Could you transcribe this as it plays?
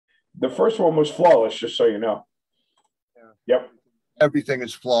The first one was flawless, just so you know. Yeah. Yep. Everything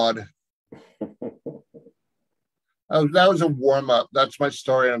is flawed. That was a warm-up. That's my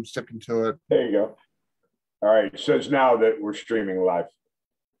story. I'm sticking to it. There you go. All right. It says now that we're streaming live.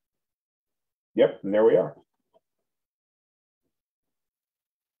 Yep. And there we are.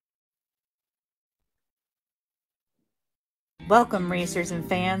 Welcome, racers and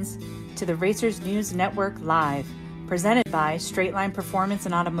fans, to the Racers News Network Live, presented by Straight Line Performance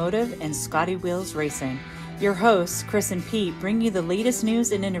and Automotive and Scotty Wheels Racing. Your hosts, Chris and Pete, bring you the latest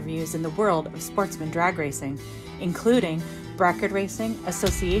news and interviews in the world of sportsman drag racing, including bracket racing,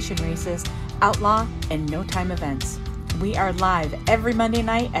 association races, outlaw, and no-time events. We are live every Monday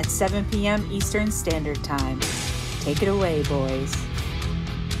night at 7 p.m. Eastern Standard Time. Take it away, boys.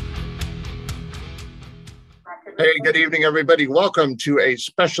 Hey, good evening, everybody. Welcome to a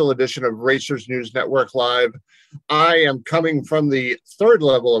special edition of Racers News Network Live. I am coming from the third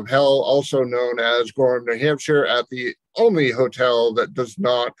level of hell, also known as Gorham, New Hampshire, at the only hotel that does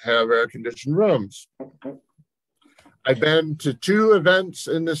not have air-conditioned rooms. I've been to 2 events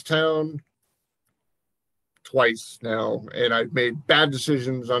in this town twice now, and I've made bad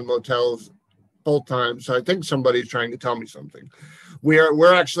decisions on motels both times, so I think somebody's trying to tell me something.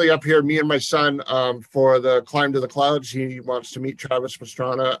 We're actually up here, me and my son, for the Climb to the Clouds. He wants to meet Travis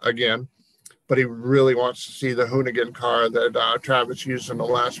Pastrana again, but he really wants to see the Hoonigan car that Travis used in the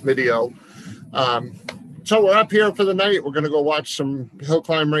last video. So we're up here for the night. We're going to go watch some hill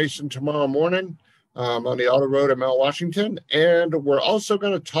climb racing tomorrow morning on the auto road at Mount Washington, and we're also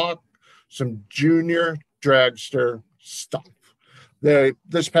going to talk some junior dragster stuff.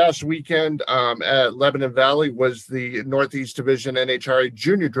 This past weekend at Lebanon Valley was the Northeast Division NHRA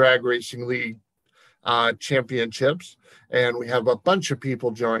Junior Drag Racing League Championships, and we have a bunch of people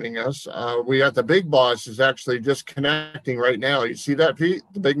joining us. We got the big boss is actually just connecting right now. You see that, Pete?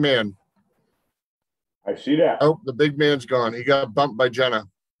 The big man. I see that. Oh, the big man's gone. He got bumped by Jenna.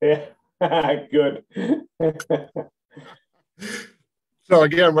 Yeah, good. So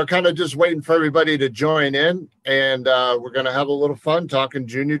again, we're kind of just waiting for everybody to join in, and we're going to have a little fun talking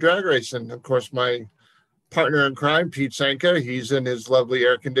junior drag racing. Of course, my partner in crime, Pete Sanka, he's in his lovely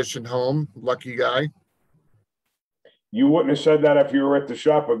air-conditioned home. Lucky guy. You wouldn't have said that if you were at the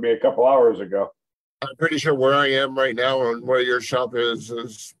shop with me a couple hours ago. I'm pretty sure where I am right now and where your shop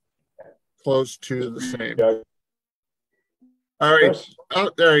is close to the same. Yeah. All right.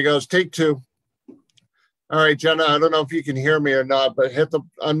 Oh, there he goes. Take 2. All right, Jenna, I don't know if you can hear me or not, but hit the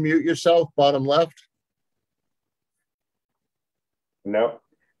unmute yourself, bottom left. No,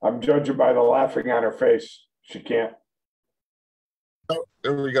 I'm judging by the laughing on her face. She can't. Oh,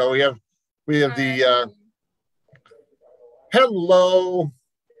 there we go. We have the hello.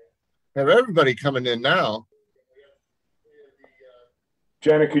 We have everybody coming in now.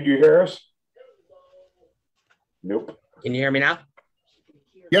 Jenna, could you hear us? Nope. Can you hear me now?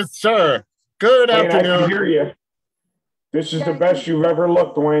 Yes, sir. Good Wayne, afternoon. I can hear you. This is the best you've ever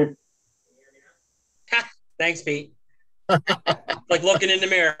looked, Wayne. Thanks, Pete. Like looking in the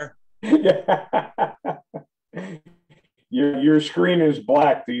mirror. Your screen is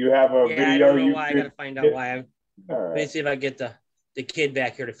black. Do you have a video? I don't know why. I got to find out why. All right. Let me see if I get the kid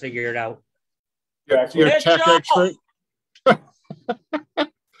back here to figure it out. Your tech expert.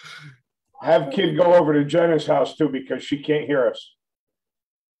 Have kid go over to Jenna's house too because she can't hear us.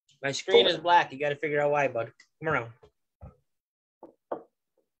 My screen is black. You got to figure out why, bud. Come around.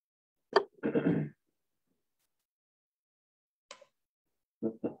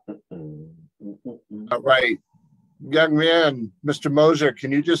 All right. Young man, Mr. Moser,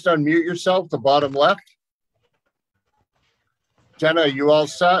 can you just unmute yourself, the bottom left? Jenna, you all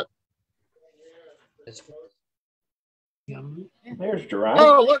set? There's Jerron.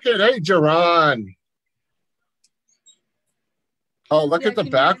 Oh, look at, hey, Jerron. Oh, look at the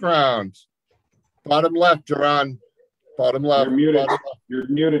background. Bottom left, Jerron. Bottom left. You're muted. Bottom left. You're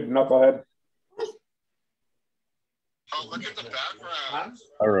muted, knucklehead. Oh, look at the background.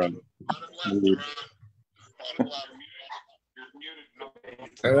 All right. Bottom left, Jerron. Bottom left.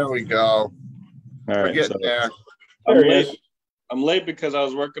 There we go. All We're right. getting there. I'm late because I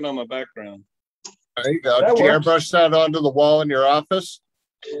was working on my background. There you go. Did you airbrush that onto the wall in your office?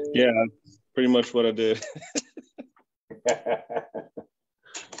 Yeah, pretty much what I did.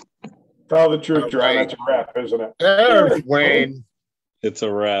 Tell the truth, Jerron. Right. That's a wrap, isn't it? There's Wayne. It's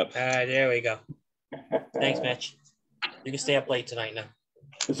a wrap. There we go. Thanks, Mitch. You can stay up late tonight now.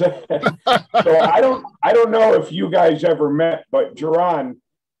 So I don't know if you guys ever met, but Jerron,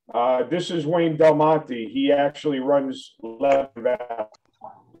 this is Wayne Del Monte. He actually runs Lebanon.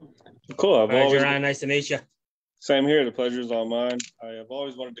 Cool. Jerron, nice to meet you. Same here. The pleasure is all mine. I have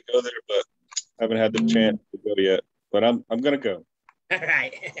always wanted to go there, but haven't had the chance to go yet. But I'm going to go. All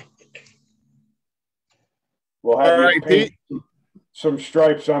right. We'll have All you right, paint some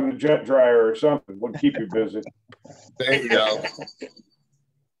stripes on the jet dryer or something. We'll keep you busy. There you go.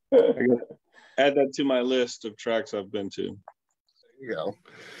 Add that to my list of tracks I've been to. There you go.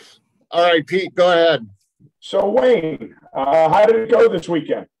 All right, Pete, go ahead. So, Wayne, how did it go this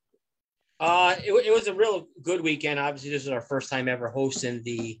weekend? It was a real good weekend. Obviously, this is our first time ever hosting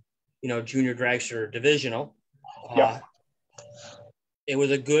the, junior dragster divisional. Yeah. It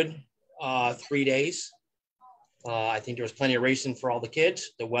was a good 3 days. I think there was plenty of racing for all the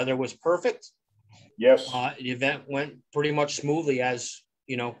kids. The weather was perfect. Yes. The event went pretty much smoothly as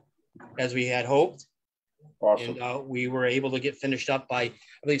we had hoped. Awesome. And we were able to get finished up by, I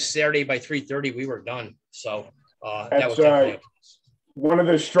believe, Saturday by 3:30. We were done. So that was definitely one of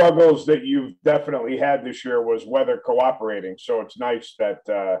the struggles that you've definitely had this year was weather cooperating. So it's nice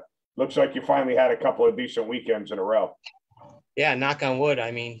that looks like you finally had a couple of decent weekends in a row. Yeah, knock on wood.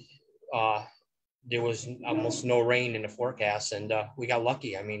 I mean, there was almost no rain in the forecast, and we got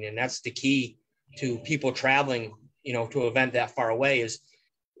lucky. I mean, and that's the key to people traveling, to an event that far away is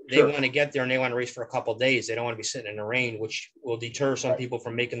they want to get there and they want to race for a couple of days. They don't want to be sitting in the rain, which will deter some people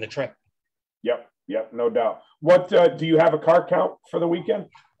from making the trip. Yep, no doubt. What do you have a car count for the weekend?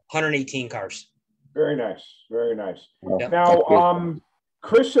 118 cars. Very nice. Very nice. Yep. Now,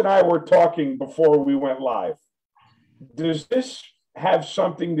 Chris and I were talking before we went live. Does this have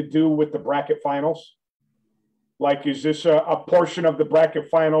something to do with the bracket finals? Like, is this a portion of the bracket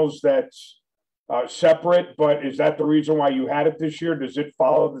finals that's separate, but is that the reason why you had it this year? Does it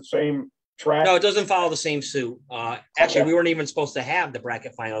follow the same track? No, it doesn't follow the same suit. Actually, we weren't even supposed to have the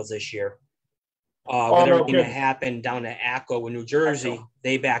bracket finals this year. With everything that happened down at ACO in New Jersey,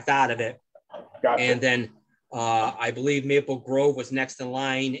 they backed out of it. Gotcha. And then I believe Maple Grove was next in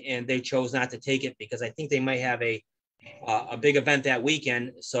line, and they chose not to take it because I think they might have a big event that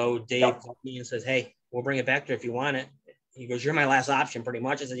weekend. So Dave called me and says, "Hey, we'll bring it back there if you want it." He goes, "You're my last option, pretty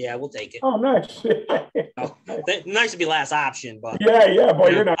much." I said, "Yeah, we'll take it." Oh, nice. Nice to be last option, but yeah,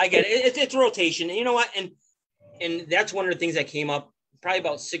 but you're not. I get it. It's rotation, and you know what? And that's one of the things that came up probably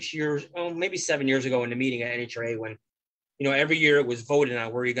about 6 years, maybe 7 years ago in the meeting at NHRA when, every year it was voted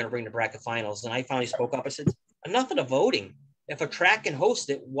on where you're going to bring the bracket finals. And I finally spoke up. I said, enough of the voting. If a track can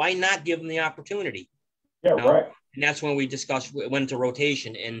host it, why not give them the opportunity? Yeah, right. And that's when we discussed, went into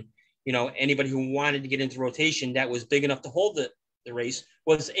rotation. And, anybody who wanted to get into rotation that was big enough to hold the race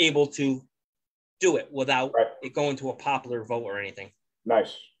was able to do it without it going to a popular vote or anything.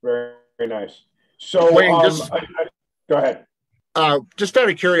 Nice. Very, very nice. So Wayne, go ahead. Just out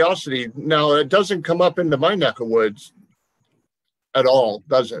of curiosity, now it doesn't come up into my neck of woods at all,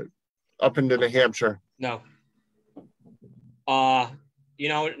 does it? Up into New Hampshire? No.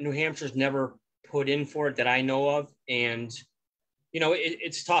 New Hampshire's never put in for it that I know of. And,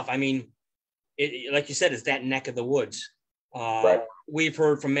 it's tough. I mean, like you said, it's that neck of the woods. We've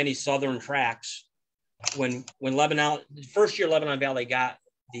heard from many Southern tracks when Lebanon, first year Lebanon Valley got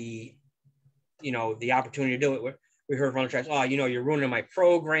the opportunity to do it. We heard from the tracks, you're ruining my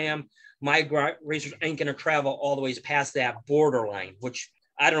program. My racers ain't going to travel all the ways past that borderline, which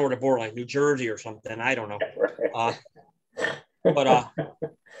I don't know where the borderline, New Jersey or something. I don't know.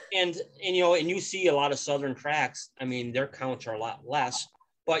 And you see a lot of Southern tracks. I mean, their counts are a lot less,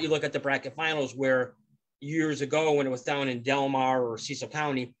 but you look at the bracket finals where years ago when it was down in Delmar or Cecil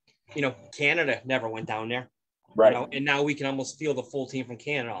County, Canada never went down there. Right. And now we can almost field the full team from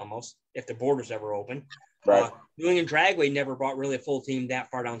Canada almost if the borders ever open. Right. New England Dragway never brought really a full team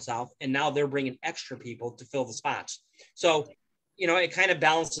that far down south, and now they're bringing extra people to fill the spots. So, it kind of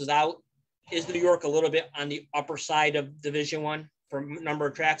balances out. Is New York a little bit on the upper side of Division I for number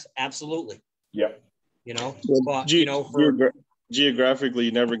of tracks? Absolutely. Yep. But geographically,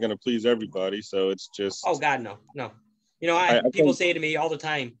 you're never going to please everybody, so it's just. Oh God, no. People say to me all the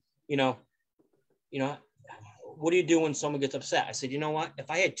time, what do you do when someone gets upset? I said, you know what? If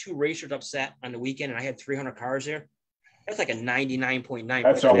I had two racers upset on the weekend and I had 300 cars there, that's like a 99.9%.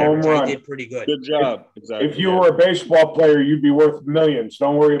 That's a home run. I did pretty good. Good job. Exactly. If you were a baseball player, you'd be worth millions.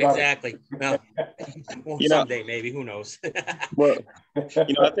 Don't worry about it. No. Someday maybe. Who knows? Well,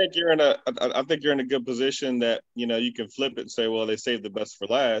 I think you're in a good position that you can flip it and say, well, they saved the best for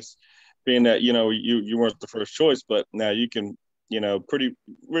last, being that you weren't the first choice, but now you can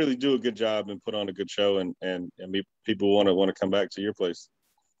really do a good job and put on a good show, and people want to come back to your place.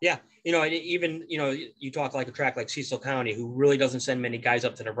 Yeah, and even you talk like a track like Cecil County, who really doesn't send many guys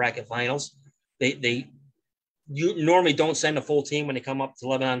up to the bracket finals. You normally don't send a full team when they come up to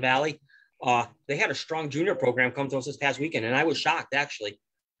Lebanon Valley. They had a strong junior program come to us this past weekend, and I was shocked actually,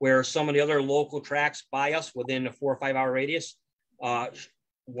 where some of the other local tracks by us within a 4 or 5 hour radius,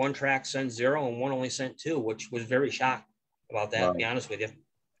 one track sent 0 and one only sent 2, which was very shocked about that. Wow. To be honest with you.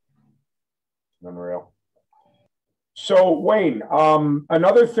 Unreal. So Wayne,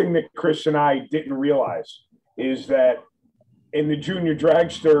 another thing that Chris and I didn't realize is that in the junior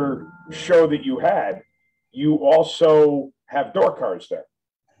dragster show that you had, you also have door cars there.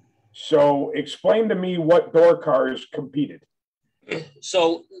 So explain to me what door cars competed.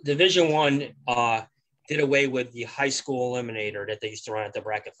 So Division I did away with the high school eliminator that they used to run at the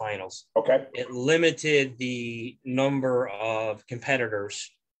bracket finals. Okay. It limited the number of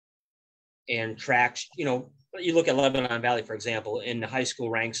competitors and tracks. You know, you look at Lebanon Valley, for example, in the high school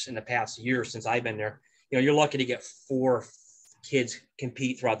ranks in the past year since I've been there, you know, you're lucky to get 4 kids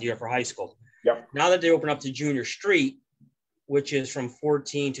compete throughout the year for high school. Yep. Now that they open up to junior street, which is from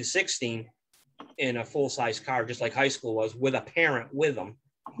 14 to 16 in a full-size car, just like high school was, with a parent with them.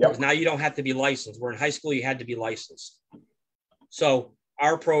 Yep. Now you don't have to be licensed. Where in high school, you had to be licensed. So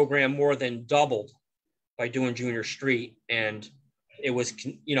our program more than doubled by doing junior street. And it was,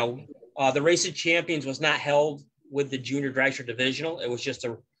 you know, the Race of Champions was not held with the junior dragster divisional. It was just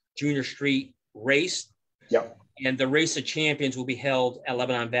a junior street race. Yep. And the Race of Champions will be held at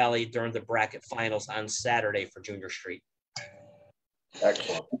Lebanon Valley during the bracket finals on Saturday for junior street.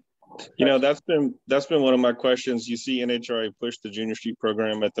 Excellent. You know, that's been one of my questions. You see NHRA push the junior street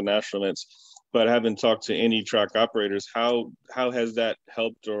program at the national events, but I haven't talked to any track operators. How has that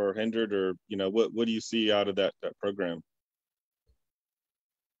helped or hindered, or, you know, what do you see out of that program?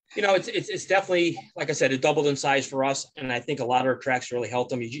 You know, it's definitely, like I said, it doubled in size for us. And I think a lot of our tracks really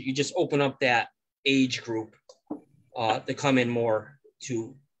helped them. You just open up that age group to come in more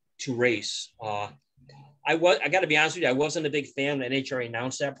to race. I got to be honest with you, I wasn't a big fan when NHRA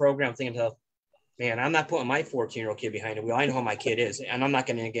announced that program. I'm thinking, man, I'm not putting my 14-year-old kid behind the wheel. I know who my kid is, and I'm not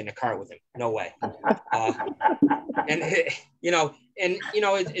going to get in a car with him. No way.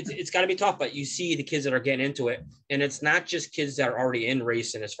 It's got to be tough, but you see the kids that are getting into it, and it's not just kids that are already in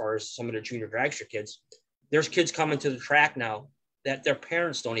racing as far as some of the junior dragster kids. There's kids coming to the track now that their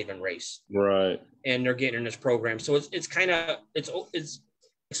parents don't even race. Right. And they're getting in this program. So it's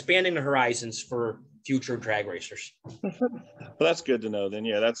expanding the horizons for future drag racers. Well, that's good to know then.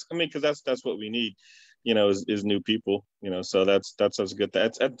 Yeah, because that's what we need, you know, is new people, you know, so that's good.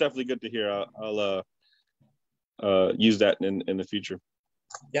 That's definitely good to hear. I'll use that in the future.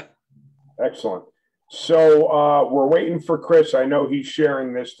 Yep. Excellent. So we're waiting for Chris. I know he's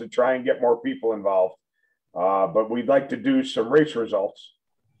sharing this to try and get more people involved, but we'd like to do some race results.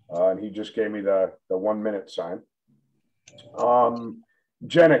 And he just gave me the 1 minute sign.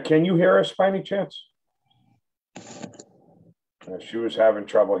 Jenna, can you hear us by any chance? She was having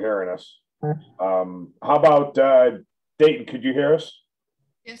trouble hearing us. How about Dayton? Could you hear us?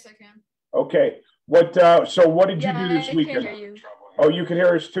 Yes, I can. Okay. So what did you do this weekend? Can hear you. Oh, you can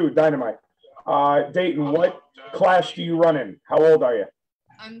hear us too. Dynamite. Dayton, what class do you run in? How old are you?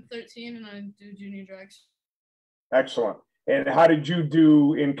 I'm 13 and I do junior drags. Excellent. And how did you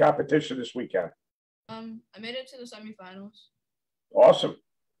do in competition this weekend? I made it to the semifinals. Awesome.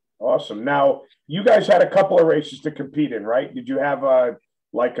 Awesome. Now, you guys had a couple of races to compete in, right? Did you have a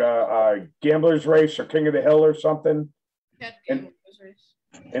gambler's race or King of the Hill or something? Yeah, gambler's race.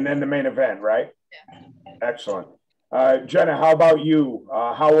 And then the main event, right? Yeah. Excellent. Jenna, how about you?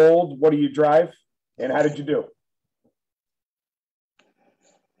 How old? What do you drive? And how did you do?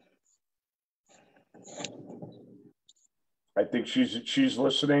 I think she's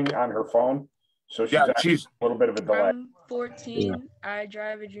listening on her phone. So she's a little bit of a delay. I'm 14. Yeah. I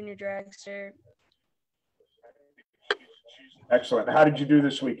drive a junior dragster. Excellent. How did you do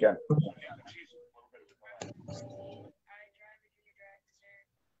this weekend?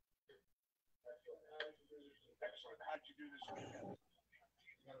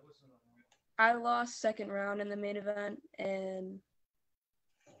 I lost second round in the main event, and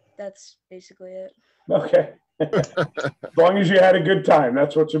that's basically it. Okay. As long as you had a good time,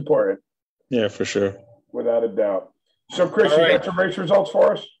 that's what's important. Yeah, for sure. Without a doubt. So, Chris, you got some race results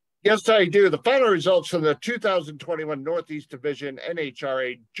for us? Yes, I do. The final results from the 2021 Northeast Division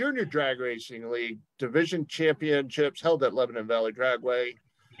NHRA Junior Drag Racing League Division Championships held at Lebanon Valley Dragway,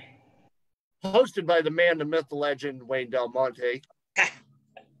 hosted by the man, the myth, the legend, Wayne Del Monte.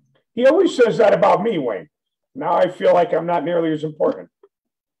 He always says that about me, Wayne. Now I feel like I'm not nearly as important.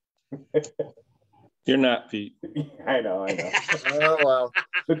 You're not, Pete. I know. Oh, well.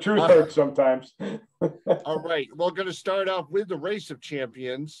 The truth hurts sometimes. All right. We're going to start off with the Race of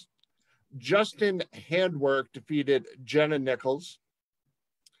Champions. Justin Handwork defeated Jenna Nichols.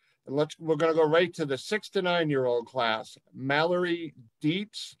 And we're going to go right to the 6 to 9-year-old class. Mallory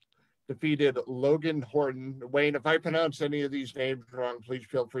Dietz defeated Logan Horton. Wayne, if I pronounce any of these names wrong, please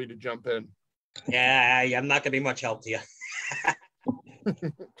feel free to jump in. Yeah, I'm not going to be much help to you.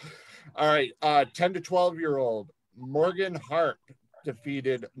 All right, 10 to 12-year-old Morgan Hart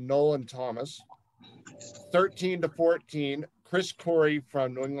defeated Nolan Thomas. 13 to 14, Chris Corey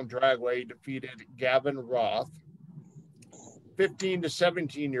from New England Dragway defeated Gavin Roth. 15 to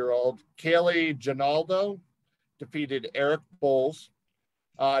 17-year-old Kaylee Ginaldo defeated Eric Bowles.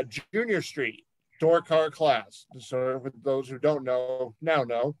 Junior Street door car class. So for those who don't know, now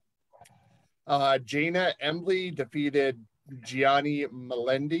know. Jana Embley defeated Gianni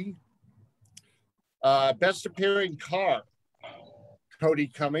Melendi. Best appearing car, Cody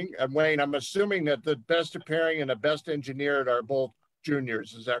Cumming. And Wayne, I'm assuming that the best appearing and the best engineered are both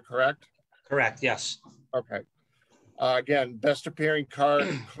juniors. Is that correct? Correct, yes. Okay. Again, best appearing car,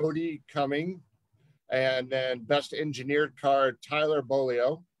 Cody Cumming. And then best engineered car, Tyler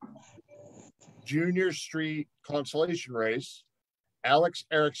Bolio. Junior Street consolation race, Alex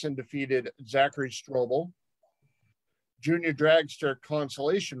Erickson defeated Zachary Strobel. Junior Dragster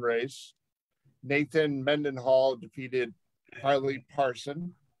consolation race, Nathan Mendenhall defeated Harley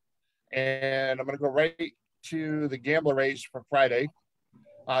Parson. And I'm going to go right to the gambler race for Friday.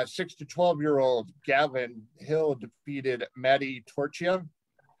 6 to 12-year-old Gavin Hill defeated Maddie Torchia.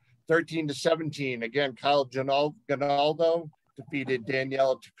 13 to 17, again, Kyle Ginaldo defeated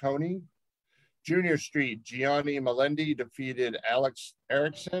Danielle Tacconi. Junior Street, Gianni Melendi defeated Alex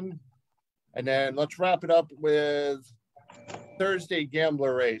Erickson. And then let's wrap it up with Thursday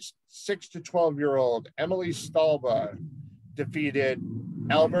gambler race. 6 to 12-year-old Emily Stalba defeated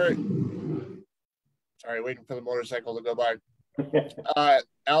Albert. Sorry, waiting for the motorcycle to go by.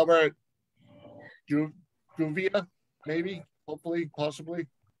 Albert Guvia, maybe, hopefully, possibly.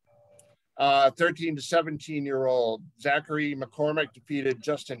 13 to 17-year-old Zachary McCormick defeated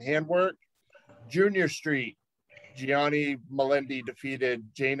Justin Handwork. Junior Street, Gianni Melendi defeated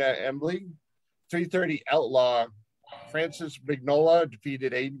Jana Embley. 330 Outlaw, Francis Vignola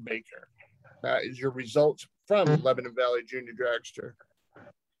defeated Aiden Baker. That is your results from Lebanon Valley Junior Dragster.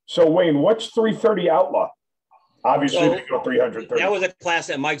 So, Wayne, what's 330 Outlaw? Obviously, they go 330. That was a class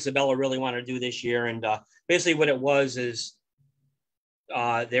that Mike Zabella really wanted to do this year. And basically what it was is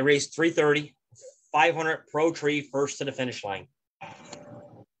they raced 330, 500 pro tree first to the finish line.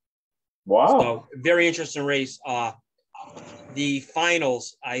 Wow. So very interesting race. The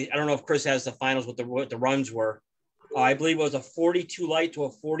finals, I don't know if Chris has the finals, what the runs were. I believe it was a 42 light to a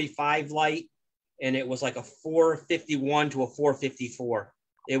 45 light, and it was like a 451 to a 454.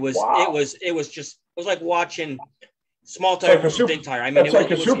 It was like watching small tire versus big tire. I mean, it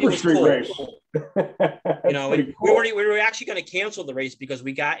was super street cool. race. You know, we were actually going to cancel the race because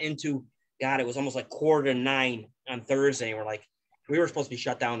we got into, it was almost like 8:45 on Thursday. And we were supposed to be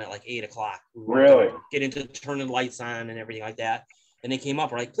shut down at like 8 o'clock. Really? Get into turning the lights on and everything like that. And they came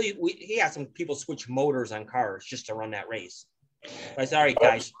up. We're like, please, he had some people switch motors on cars just to run that race. I said, all right,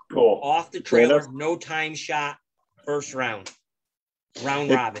 guys, cool. Off the trailer, no time shot, first round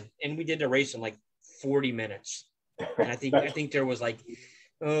robin. And we did the race in like 40 minutes. And I think there was like,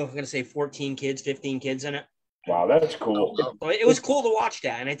 I'm going to say 14 kids, 15 kids in it. Wow, that's cool. So it was cool to watch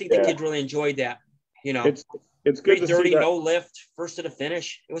that. And I think the kids really enjoyed that. You know, it's good to see that. no lift, first to the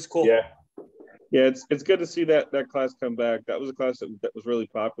finish. It was cool. Yeah, it's good to see that class come back. That was a class that was really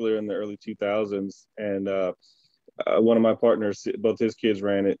popular in the early 2000s, and one of my partners, both his kids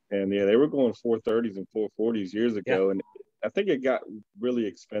ran it, and they were going 430s and 440s years ago, and I think it got really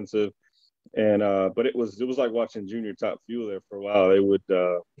expensive, and but it was like watching Junior Top Fuel there for a while. They would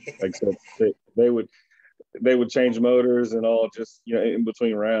like I said, they would change motors and all just in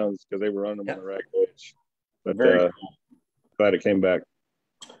between rounds because they were running them on the rack edge. But glad it came back.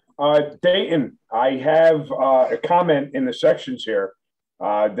 Dayton, I have a comment in the sections here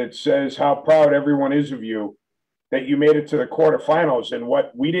that says how proud everyone is of you that you made it to the quarterfinals. And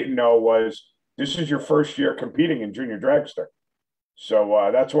what we didn't know was this is your first year competing in Junior Dragster. So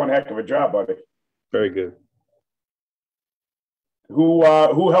that's one heck of a job, buddy. Very good.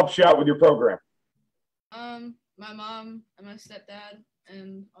 Who helps you out with your program? My mom and my stepdad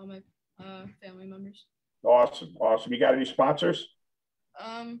and all my family members. Awesome. You got any sponsors?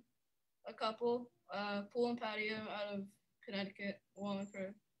 A couple. Pool and Patio out of Connecticut,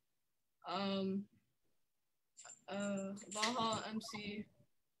 Wallingford. Valhalla MC,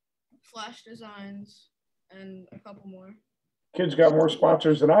 Flash Designs, and a couple more. Kids got more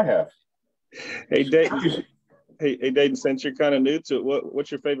sponsors than I have. Hey, Dayton. Hey, Dayton, since you're kind of new to it,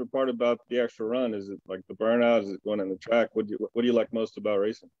 what's your favorite part about the actual run? Is it like the burnout? Is it going on the track? What do you like most about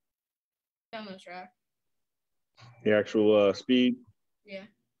racing? Down the track. The actual speed. Yeah.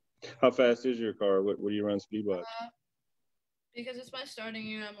 How fast is your car? What do you run speed by? Because it's my starting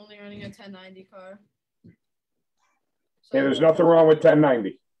year, I'm only running a 1090 car. So, hey, there's nothing wrong with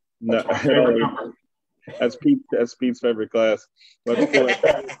 1090. No, that's Pete's favorite class. But I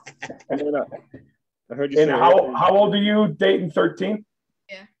heard you say. And how old are you? Dayton 13?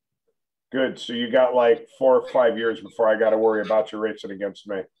 Yeah. Good. So you got like 4 or 5 years before I got to worry about you racing against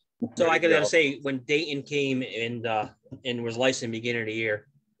me. So I gotta say, when Dayton came and was licensed beginning of the year,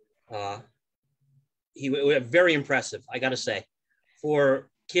 he was very impressive. I gotta say,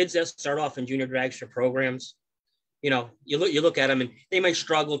 for kids that start off in junior dragster programs, you look at them and they might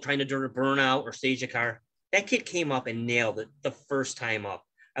struggle trying to do a burnout or stage a car. That kid came up and nailed it the first time up.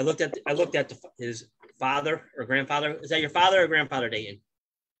 I looked at his father or grandfather. Is that your father or grandfather, Dayton?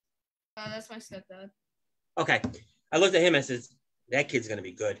 That's my stepdad. Okay, I looked at him and said, that kid's gonna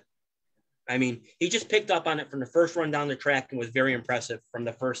be good. I mean, he just picked up on it from the first run down the track and was very impressive from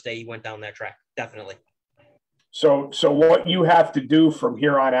the first day he went down that track. Definitely. So what you have to do from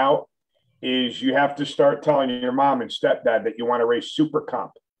here on out is you have to start telling your mom and stepdad that you want to race super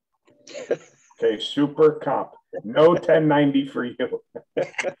comp. Okay, super comp. No 1090 for you.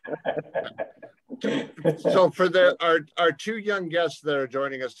 So for our two young guests that are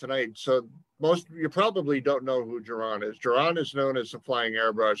joining us tonight, so you probably don't know who Jerron is. Jerron is known as the Flying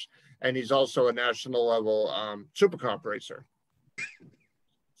Airbrush, and he's also a national level super comp racer.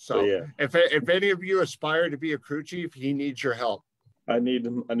 So yeah. If any of you aspire to be a crew chief, he needs your help. I need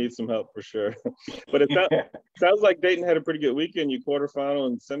some help for sure. But it sounds like Dayton had a pretty good weekend. You quarterfinal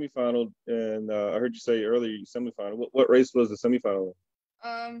and semifinal, and I heard you say earlier you semifinal. What race was the semifinal?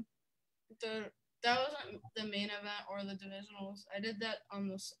 That wasn't the main event or the divisionals. I did that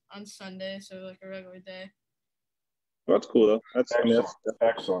on Sunday, so like a regular day. Well, that's cool though. That's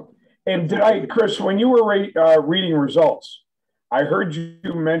excellent. And Chris, when you were reading results, I heard you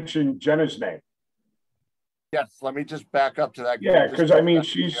mention Jenna's name. Yes, let me just back up to that. Yeah, because I mean,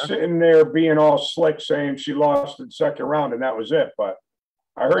 she's sitting there being all slick saying she lost in second round and that was it. But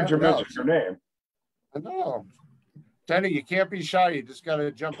I heard you mention her name. I know. Jenna, you can't be shy. You just got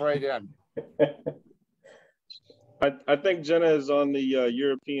to jump right in. I think Jenna is on the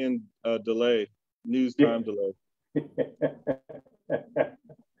European delay, news time delay.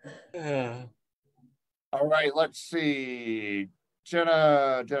 All right, let's see.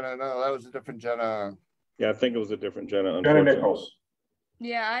 Jenna, no, that was a different Jenna. Yeah, I think it was a different Jenna. Jenna Nichols.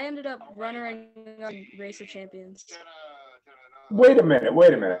 Yeah, I ended up running on Race of Champions. Wait a minute.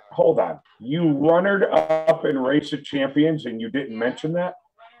 Hold on. You runnered up in Race of Champions and you didn't mention that?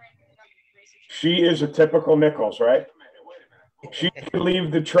 She is a typical Nichols, right? She could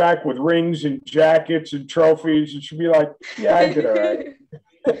leave the track with rings and jackets and trophies and she'd be like, yeah, I did all right.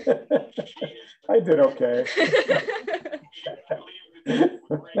 I did okay.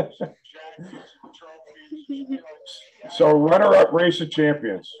 So runner-up Race of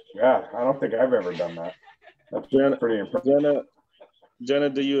Champions. Yeah, I don't think I've ever done that. That's pretty impressive. Jenna,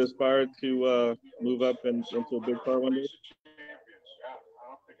 do you aspire to move up into a big car one day?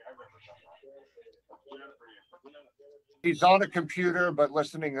 He's on a computer, but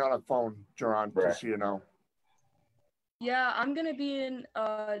listening on a phone, Jerron, right. Just so you know. Yeah, I'm going to be in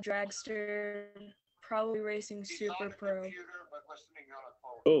Dragster, probably racing Super Pro.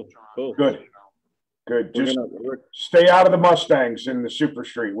 Cool. Good. Just stay out of the Mustangs in the Super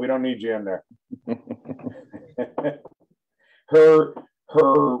Street. We don't need you in there. Her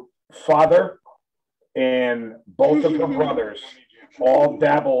father and both of her brothers all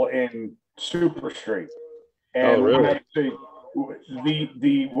dabble in Super Street. And really?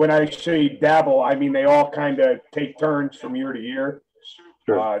 when I say dabble, I mean they all kind of take turns from year to year.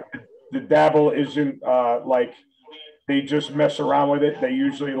 Sure. The dabble isn't like they just mess around with it. They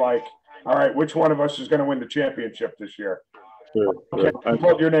usually like, all right, which one of us is going to win the championship this year? Sure. Okay,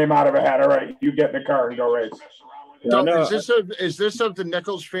 pull your name out of a hat. All right, you get in the car and go race. So is this of the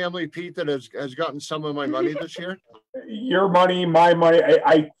Nichols family, Pete, that has gotten some of my money this year? Your money, my money.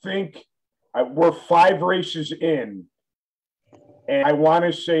 I think we're 5 races in, and I want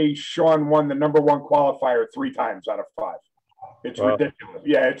to say Sean won the number 1 qualifier 3 times out of 5. It's ridiculous.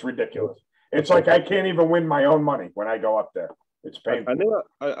 Yeah, it's ridiculous. It's like I can't even win my own money when I go up there. It's painful.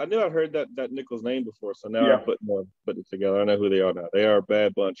 I knew I heard that Nichols name before, so now I'm putting it together. I know who they are now. They are a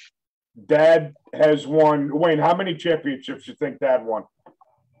bad bunch. Dad has won. Wayne, how many championships you think Dad won?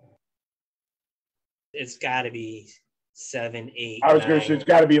 It's got to be 7, 8. I was going to say it's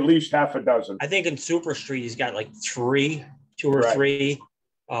got to be at least half a dozen. I think in Super Street he's got like 2 or 3.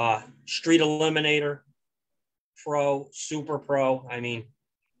 Street Eliminator, Pro, Super Pro. I mean,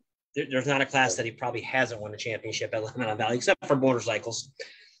 there's not a class that he probably hasn't won a championship at Lebanon Valley, except for motorcycles.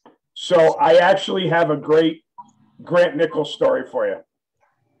 So I actually have a great Grant Nichols story for you.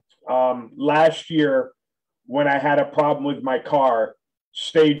 Last year, when I had a problem with my car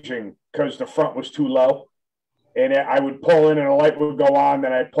staging because the front was too low, and I would pull in and a light would go on,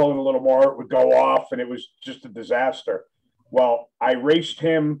 then I'd pull in a little more, it would go off, and it was just a disaster. Well, I raced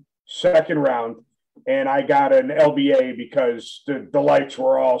him second round, and I got an LBA because the lights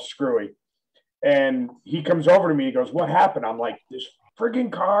were all screwy. And he comes over to me, he goes, "What happened?" I'm like, "This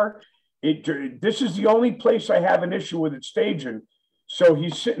friggin' car, this is the only place I have an issue with it staging." So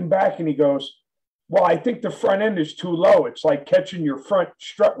he's sitting back and he goes, "Well, I think the front end is too low. It's like catching your front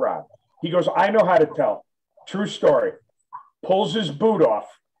strut rod." He goes, "I know how to tell." True story. Pulls his boot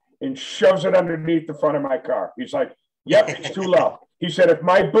off and shoves it underneath the front of my car. He's like, "Yep, it's too low." He said, "If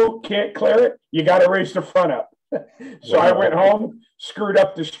my boot can't clear it, you got to raise the front up." So I went home, screwed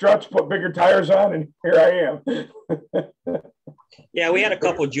up the struts, put bigger tires on, and here I am. Yeah, we had a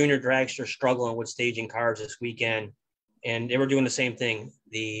couple of junior dragsters struggling with staging cars this weekend, and they were doing the same thing.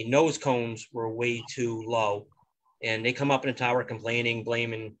 The nose cones were way too low, and they come up in the tower complaining,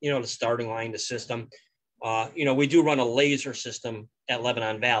 blaming, the starting line, the system. We do run a laser system at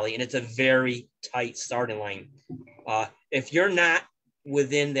Lebanon Valley, and it's a very tight starting line. If you're not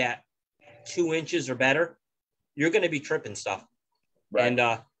within that 2 inches or better, you're going to be tripping stuff. Right. And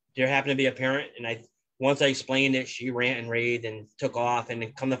there happened to be a parent, and once I explained it, she ran and raved and took off, and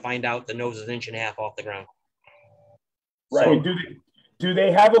then come to find out the nose is 1.5 inches off the ground. Right. So, do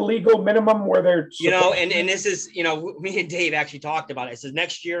they have a legal minimum where they're and this is, me and Dave actually talked about it. It says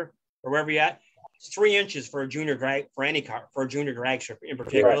next year or wherever you're at, 3 inches for a junior drag, for any car, for a junior dragster in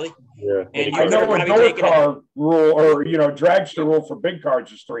particularly. Right. Yeah. And I know a go car rule or dragster rule for big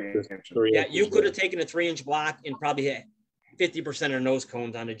cars is 3 inches. Yeah, you could have taken a 3-inch block and probably hit 50% of nose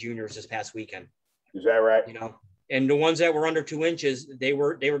cones on the juniors this past weekend. Is that right? And the ones that were under 2 inches, they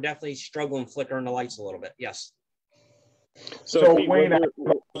were definitely struggling flickering the lights a little bit. Yes. So Wayne,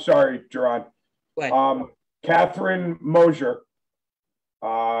 sorry, Jerron. Catherine Mosier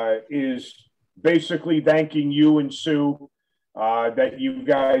is basically thanking you and Sue that you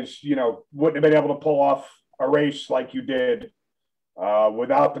guys, wouldn't have been able to pull off a race like you did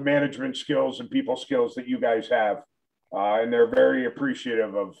without the management skills and people skills that you guys have. And they're very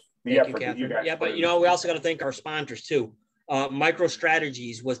appreciative of the effort that you guys. Yeah, but we also got to thank our sponsors too.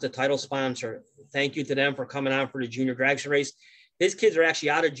 MicroStrategies was the title sponsor. Thank you to them for coming on for the junior dragster race. His kids are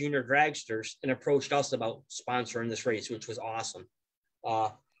actually out of junior dragsters and approached us about sponsoring this race, which was awesome.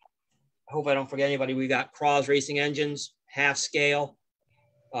 I hope I don't forget anybody. We got Craws Racing Engines, Half Scale,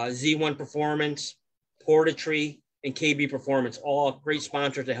 Z1 Performance, Portatree, and KB Performance, all great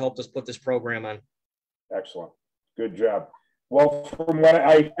sponsors to help us put this program on. Excellent. Good job. Well, from what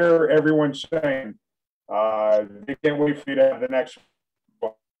I hear everyone saying, they can't wait for you to have the next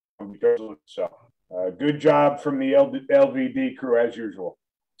one because of it. So, good job from the LVD crew as usual.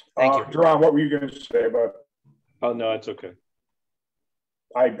 Thank you. Jerron, what were you going to say about? Oh, no, it's okay.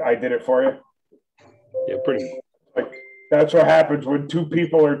 I did it for you. Yeah, pretty. Like, that's what happens when two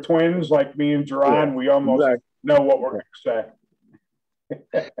people are twins, like me and Jerron. Yeah, we almost know what we're going to say.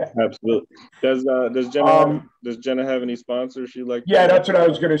 Absolutely. Does Jenna have any sponsors she'd like? Yeah, that's what I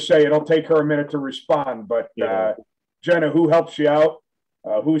was going to say. It'll take her a minute to respond, but Jenna, who helps you out?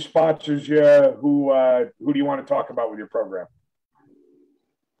 Who sponsors you? Who do you want to talk about with your program?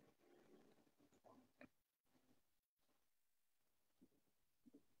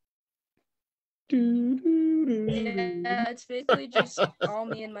 Yeah, it's basically just all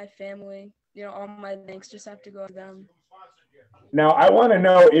me and my family. All my links just have to go to them. Now, I want to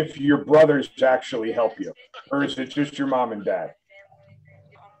know if your brothers actually help you, or is it just your mom and dad?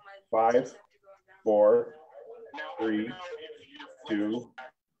 5, 4, 3, 2,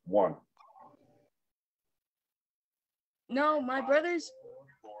 1. No, my brothers.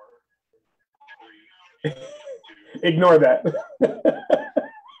 Ignore that.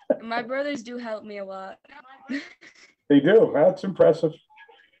 My brothers do help me a lot. They do. That's impressive.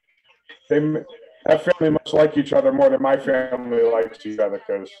 That family must like each other more than my family likes each other,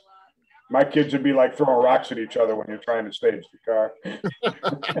 because my kids would be like throwing rocks at each other when you're trying to stage the car.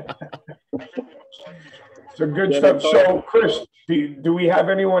 So good stuff. So, Chris, do we have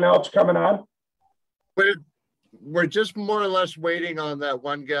anyone else coming on? We're just more or less waiting on that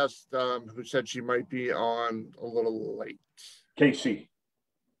one guest who said she might be on a little late. Casey.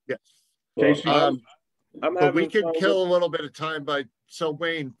 Yes. Casey. But we could kill a little bit of time by. So,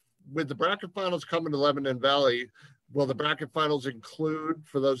 Wayne, with the bracket finals coming to Lebanon Valley, will the bracket finals include,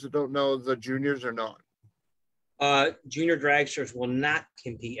 for those that don't know, the juniors or not? Junior dragsters will not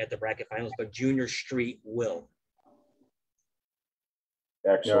compete at the bracket finals, but junior street will.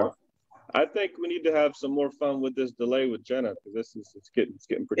 Excellent. I think we need to have some more fun with this delay with Jenna, because it's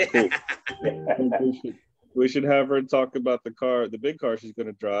getting pretty cool. I think we should have her talk about the big car she's going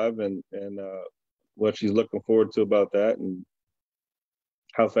to drive, and what she's looking forward to about that, and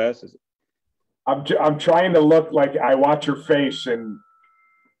how fast is it. I'm trying to look, like I watch her face, and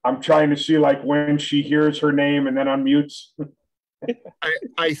I'm trying to see like when she hears her name and then unmutes.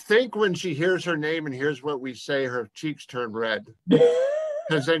 I think when she hears her name and hears what we say, her cheeks turn red.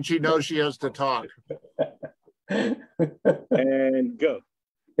 Because then she knows she has to talk. And go.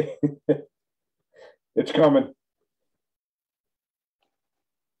 It's coming.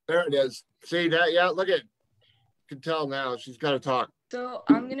 There it is. See that? Yeah, look at it. You can tell now she's got to talk. So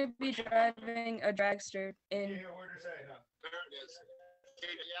I'm gonna be driving a dragster in. There it is. Yeah,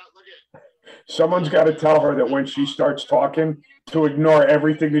 look at it. Someone's got to tell her that when she starts talking, to ignore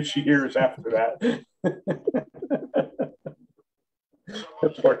everything that she hears after that.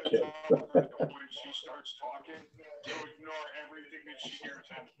 Poor kid.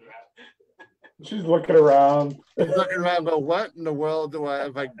 She's looking around. She's looking around, go, what in the world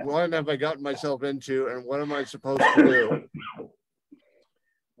have I gotten myself into, and what am I supposed to do?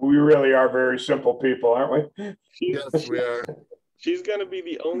 We really are very simple people, aren't we? Yes, we are. She's going to be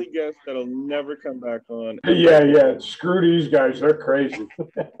the only guest that'll never come back on. Yeah. Screw these guys. They're crazy.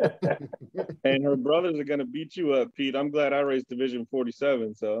 And her brothers are going to beat you up, Pete. I'm glad I raced Division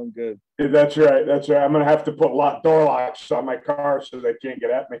 47, so I'm good. That's right. I'm going to have to put door locks on my car so they can't get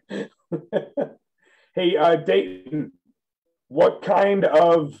at me. Hey, Dayton, what kind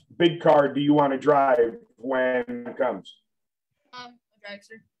of big car do you want to drive when it comes? A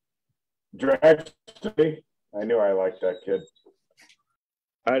dragster. Dragster? I knew I liked that kid.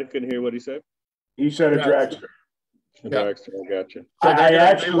 I couldn't hear what he said. He said a dragster. A dragster, I got you. So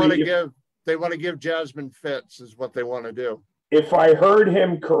they want to give Jasmine fits is what they want to do. If I heard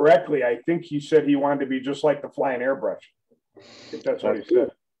him correctly, I think he said he wanted to be just like the flying airbrush. I think that's what he said.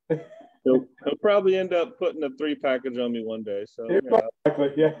 He'll probably end up putting a 3-package on me one day. So yeah.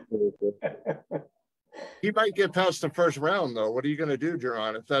 He might get past the first round, though. What are you going to do,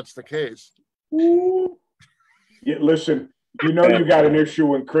 Jerron, if that's the case? Yeah, listen, you know you got an issue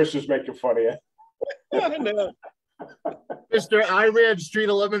when Chris is making fun of you. I know. Mr. I ran Street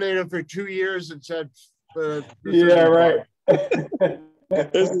Eliminator for 2 years and said, yeah, right.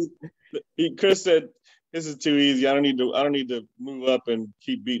 Chris said, "This is too easy. I don't need to move up and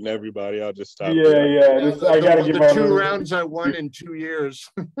keep beating everybody. I'll just stop." Yeah. I got to give the 2 rounds I won in 2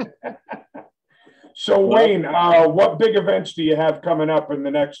 years. So Wayne, what big events do you have coming up in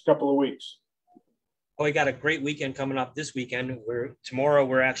the next couple of weeks? Oh, we got a great weekend coming up this weekend. Tomorrow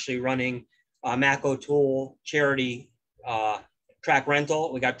we're actually running Mac O'Toole charity track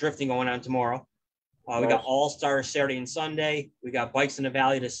rental. We got drifting going on tomorrow. We got All-Star Saturday and Sunday. We got Bikes in the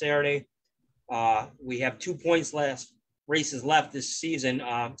Valley this Saturday. We have 2 points races left this season.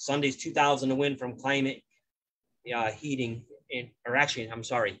 Sunday's 2,000 to win from Climate Heating. It's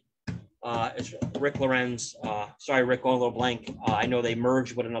Rick Lorenz. Sorry, Rick, going a little blank. I know they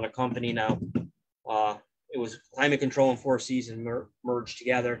merged with another company now. It was Climate Control and Four Seasons merged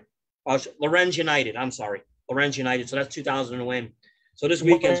together. Lorenz United. I'm sorry, Lorenz United. So that's 2,000 to win. So this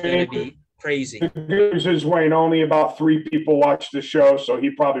weekend's going to be crazy. The news is, Wayne, only about 3 people watch the show, so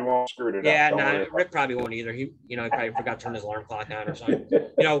he probably won't screw it up. Yeah, Rick probably won't either. He probably forgot to turn his alarm clock on or something.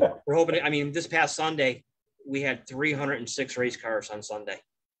 We're hoping. This past Sunday, we had 306 race cars on Sunday.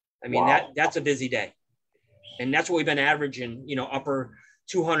 Wow. That's a busy day, and that's what we've been averaging. Upper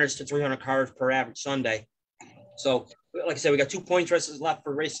 200s to 300 cars per average Sunday. So, like I said, we got 2 points races left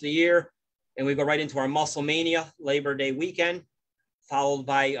for race of the year, and we go right into our Muscle Mania Labor Day weekend, followed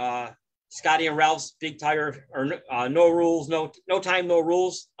by Scotty and Ralph's Big Tire or No Rules, No Time, No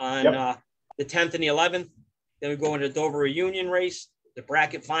Rules on the 10th and the 11th. Then we go into the Dover Reunion race, the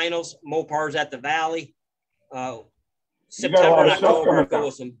bracket finals, Mopar's at the Valley. September and October go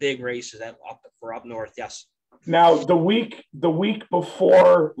with some big races up north. Yes. Now the week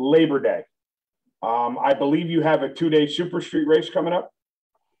before Labor Day, I believe you have a 2-day Super Street race coming up.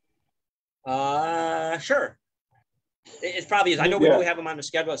 Sure. It probably is. I know we do have them on the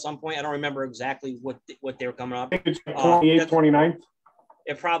schedule at some point. I don't remember exactly what they were coming up. I think it's 28th, 29th.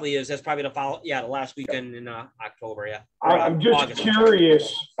 It probably is. That's probably the last weekend in October. Yeah. I'm just August,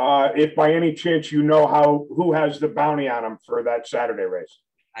 curious if by any chance you know who has the bounty on them for that Saturday race.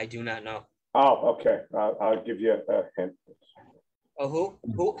 I do not know. Oh, okay. I'll give you a hint. Oh,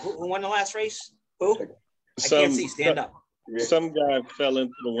 who won the last race? Who? I can't see. Stand up. some guy fell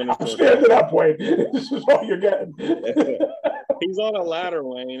into the winter storm. Stand it up, Wayne. This is all you're getting. He's on a ladder,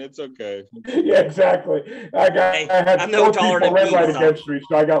 Wayne. It's okay. Yeah, exactly. I had I'm four no taller people than red right Pete, so. against me,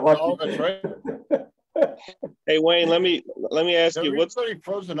 so I got lucky. Oh, that's right. Hey, Wayne, let me ask you, what's everybody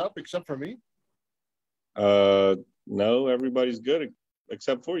frozen up except for me? No, everybody's good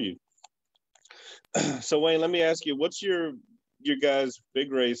except for you. So Wayne, let me ask you, what's your guys'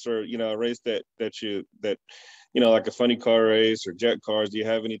 big race, or a race that like a funny car race or jet cars? Do you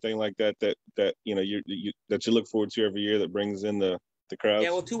have anything like that you look forward to every year that brings in the crowds?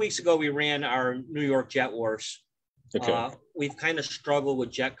 Yeah, well, 2 weeks ago we ran our New York Jet Wars. Okay. We've kind of struggled with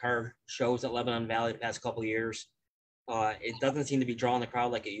jet car shows at Lebanon Valley the past couple of years. It doesn't seem to be drawing the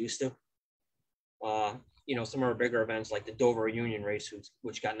crowd like it used to. Some of our bigger events like the Dover Reunion race,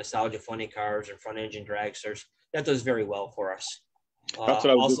 which got nostalgia funny cars and front engine dragsters, that does very well for us. That's what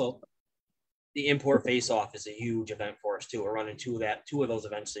I was also, the import face-off is a huge event for us too. We're running two of those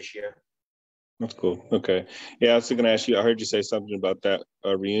events this year. That's cool. Okay. Yeah, I was going to ask you. I heard you say something about that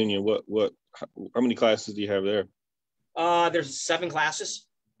reunion. How many classes do you have there? There's 7 classes.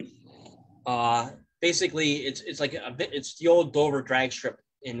 Basically, it's like it's the old Dover drag strip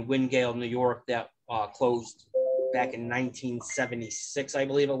in Wingale, New York, that closed back in 1976, I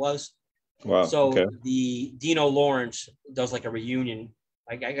believe it was. Wow. So okay. The Dino Lawrence does like a reunion.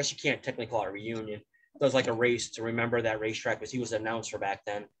 I guess you can't technically call it a reunion. Does like a race to remember that racetrack because he was an announcer back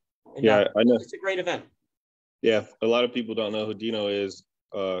then. And yeah, I know. It's a great event. Yeah, a lot of people don't know who Dino is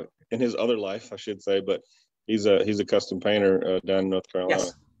in his other life, I should say, but he's a custom painter down in North Carolina.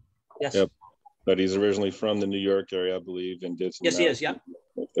 Yes. Yep. But he's originally from the New York area, I believe, and did some. Yes, he is. Yep.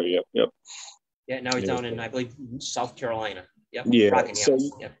 Yep. Yeah. Now he's down in, I believe, South Carolina. Yep. Yeah.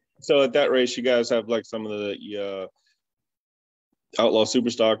 So at that race, you guys have like some of the outlaw super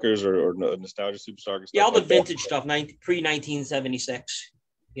stalkers or nostalgia super stalkers. Yeah, all the vintage stuff, pre-1976.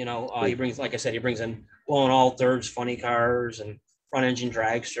 He brings, like I said, he brings in blown all thirds, funny cars, and front engine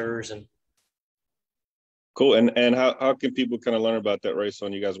dragsters, and. Cool. And how can people kind of learn about that race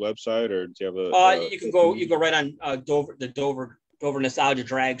on you guys' website, or do you have you can go right on Dover Nostalgia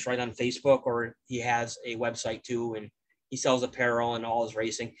Drags right on Facebook, or he has a website too, and he sells apparel and all his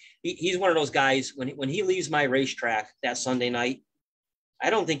racing. He's one of those guys, when he leaves my racetrack that Sunday night, I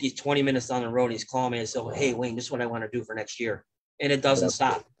don't think he's 20 minutes down the road and he's calling me and saying, hey, Wayne, this is what I want to do for next year. And it doesn't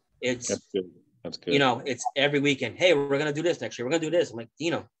stop. That's good. It's every weekend. Hey, we're going to do this next year. We're going to do this. I'm like,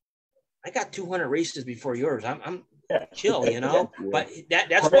 Dino, I got 200 races before yours. I'm chill, but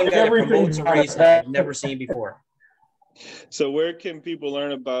that's one guy that promotes a race I've never seen before. So where can people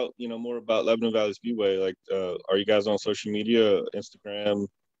learn about, more about Lebanon Valley Speedway? Like, are you guys on social media, Instagram,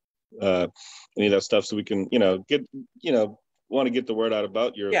 any of that stuff, so we can, want to get the word out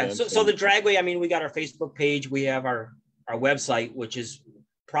about your events? So the Dragway, we got our Facebook page. We have our website, which is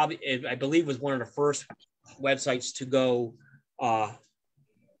probably, I believe, was one of the first websites to go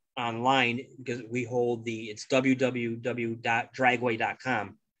online, because we hold it's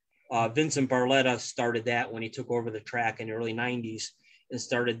www.dragway.com. Vincent Barletta started that when he took over the track in the early 90s and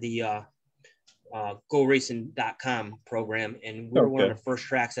started the GoRacing.com program. And we're one of the first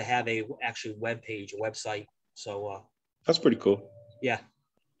tracks to have a actual web page, a website. So that's pretty cool. Yeah.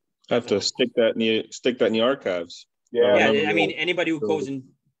 I have to stick that in the archives. Yeah. Anybody who goes and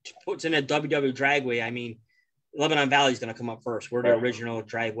puts in a WW Dragway, Lebanon Valley is going to come up first. We're the original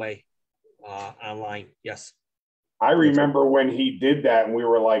Dragway online. Yes. I remember when he did that, and we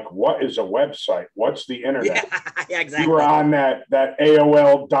were like, what is a website? What's the internet? Yeah, exactly. We were on that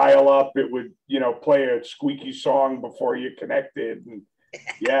AOL dial-up. It would, play a squeaky song before you connected. And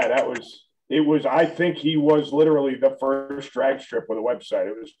I think he was literally the first drag strip with a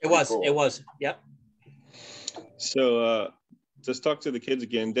website. It was. Yep. So let's talk to the kids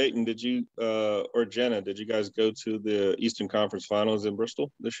again. Dayton, did you, or Jenna, did you guys go to the Eastern Conference Finals in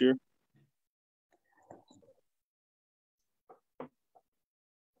Bristol this year?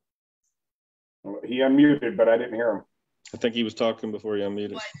 He unmuted, but I didn't hear him. I think he was talking before he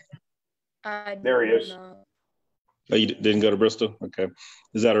unmuted. There he is. Oh, you didn't go to Bristol? Okay.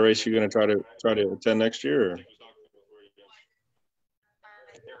 Is that a race you're going to try to attend next year? Or?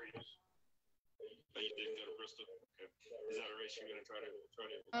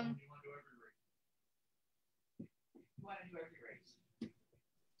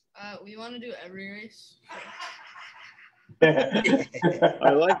 We want to do every race.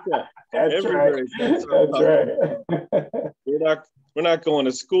 I like that. That's right. That's right. We're not going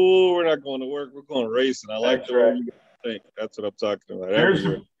to school. We're not going to work. We're going to race, and I like the way you think. That's what I'm talking about.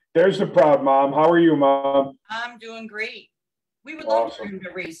 There's the proud mom. How are you, Mom? I'm doing great. We would love for him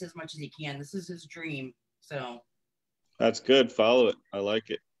to race as much as he can. This is his dream. So That's good. Follow it. I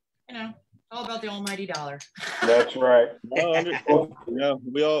like it. You know, all about the almighty dollar. That's right. No,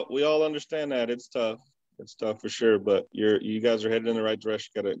 we all understand that. It's tough. It's tough for sure, but you guys are headed in the right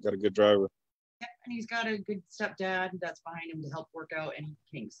direction. Got a good driver. Yeah, and he's got a good stepdad that's behind him to help work out any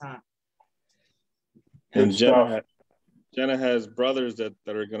kinks, huh? And Jenna has brothers that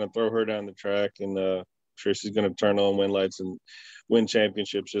are going to throw her down the track, and I'm sure she's going to turn on win lights and win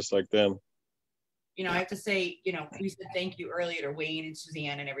championships just like them. You know, I have to say, you know, we said thank you earlier to Wayne and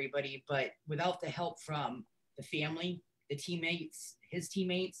Suzanne and everybody, but without the help from the family, the teammates, his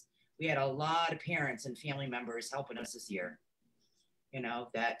teammates, we had a lot of parents and family members helping us this year. You know,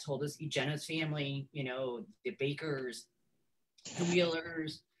 that told us Jenna's family, you know, the Bakers, the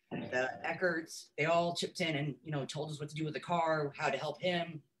Wheelers, the Eckerts, they all chipped in and, you know, told us what to do with the car, how to help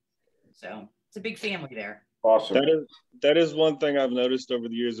him. So it's a big family there. Awesome. That is one thing I've noticed over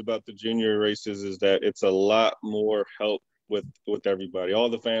the years about the junior races is that it's a lot more help with everybody. All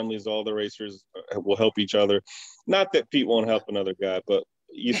the families, all the racers will help each other. Not that Pete won't help another guy, but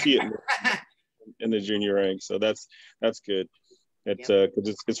you see it in the junior ranks. So that's good. It's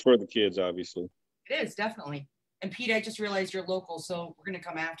because it's for the kids, obviously. It is, definitely. And Pete, I just realized you're local, so we're gonna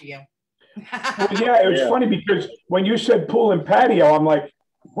come after you. Well, yeah, it was funny because when you said pool and patio, I'm like,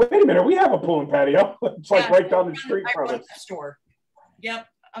 wait a minute, we have a pool and patio. It's like right down the street from us. Store. Yep.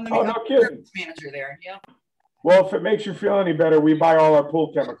 I'm the manager there. Yep. Well, if it makes you feel any better, we buy all our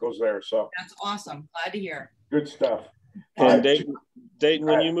pool chemicals there. So that's awesome. Glad to hear. Good stuff. And Dayton,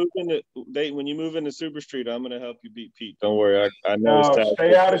 when you move into Super Street, I'm going to help you beat Pete. Don't worry. I know. No,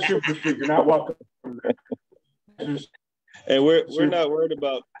 stay out of Super Street. You're not welcome. And we're not worried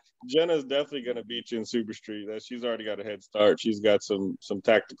about. Jenna's definitely going to beat you in Super Street. She's already got a head start. She's got some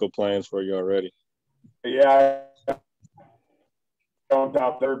tactical plans for you already. Yeah, I don't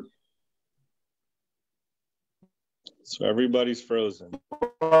doubt there. So everybody's frozen.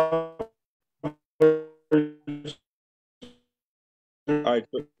 All right,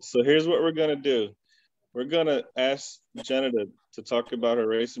 so here's what we're going to do. We're going to ask Jenna to talk about her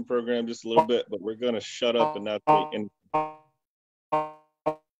racing program just a little bit, but we're going to shut up and not think. And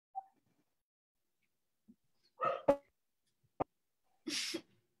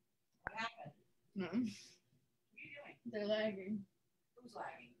What happened? No. What are you doing? They're lagging. Who's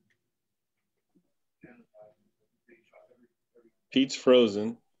lagging? Pete's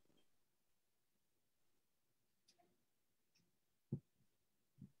frozen.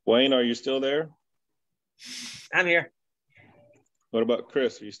 Wayne, are you still there? I'm here. What about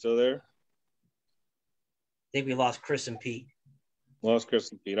Chris? Are you still there? I think we lost Chris and Pete. Lost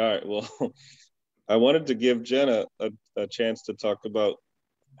Chris and Pete. All right. Well, I wanted to give Jenna a chance to talk about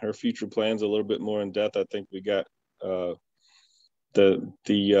her future plans a little bit more in depth. I think we got the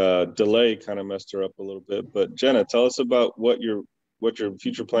delay kind of messed her up a little bit. But Jenna, tell us about what your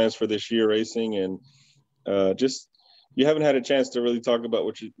future plans for this year racing, and just you haven't had a chance to really talk about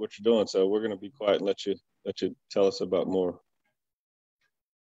what you're doing. So we're going to be quiet and let you tell us about more.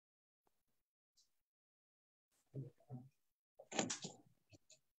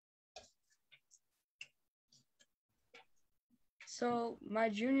 So my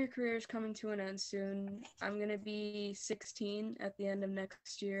junior career is coming to an end soon. I'm going to be 16 at the end of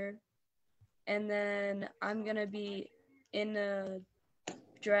next year. And then I'm going to be in a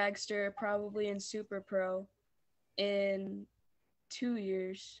dragster, probably in Super Pro, in 2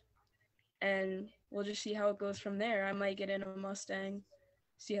 years. And we'll just see how it goes from there. I might get in a Mustang,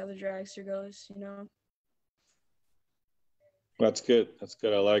 see how the dragster goes, you know. That's good. That's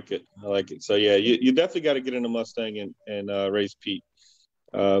good. I like it. So yeah, you definitely got to get in a Mustang and race Pete.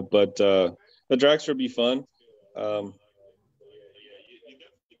 But the dragster will be fun.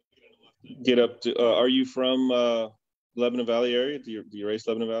 Get up to. Are you from Lebanon Valley area? Do you race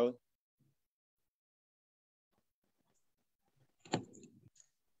Lebanon Valley?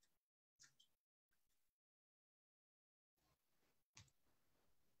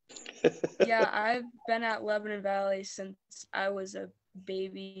 Yeah, I've been at Lebanon Valley since I was a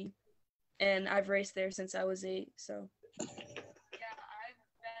baby, and I've raced there since I was 8, so. Yeah, I've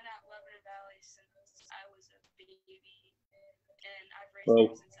been at Lebanon Valley since I was a baby, and I've raced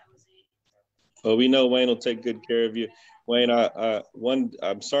there since I was 8. Well, we know Wayne will take good care of you. Wayne,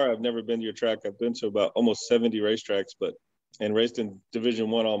 I'm sorry I've never been to your track. I've been to about almost 70 racetracks, and raced in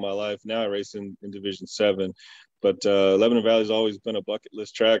Division 1 all my life. Now I race in Division 7. But Lebanon Valley's always been a bucket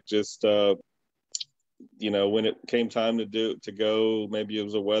list track. Just when it came time to go, maybe it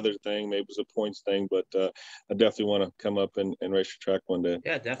was a weather thing, maybe it was a points thing. But I definitely want to come up and race your track one day.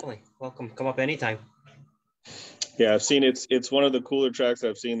 Yeah, definitely. Welcome. Come up anytime. Yeah, I've seen it's one of the cooler tracks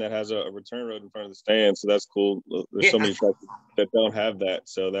I've seen that has a return road in front of the stand, so that's cool. There's so many tracks that don't have that,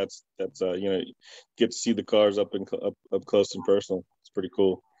 so that's get to see the cars up close and personal. It's pretty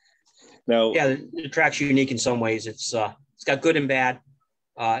cool. Now, yeah, the track's unique in some ways. It's got good and bad.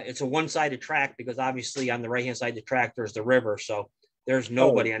 It's a one-sided track because obviously on the right-hand side of the track there's the river, so there's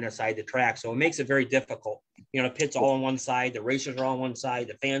nobody on that side of the track, so it makes it very difficult. The pit's all on one side, the racers are all on one side,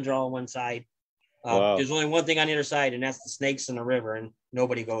 the fans are all on one side. Wow. There's only one thing on the other side, and that's the snakes in the river, and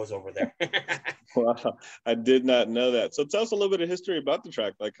nobody goes over there. Wow, I did not know that. So tell us a little bit of history about the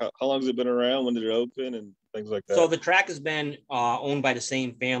track. Like how long has it been around? When did it open and things like that? So the track has been owned by the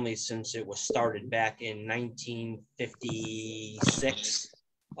same family since it was started back in 1956.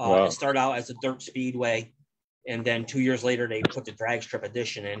 Wow. It started out as a dirt speedway, and then 2 years later, they put the drag strip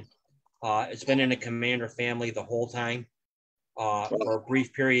edition in. It's been in a Commander family the whole time. For a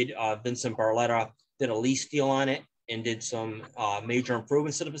brief period, Vincent Barletta did a lease deal on it and did some major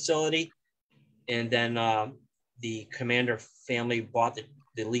improvements to the facility. And then the Commander family bought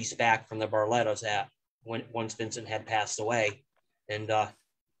the lease back from the Barlettas once Vincent had passed away. And,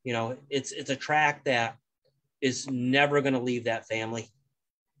 it's a track that is never going to leave that family.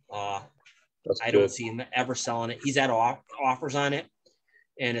 I don't see him ever selling it. He's had offers on it,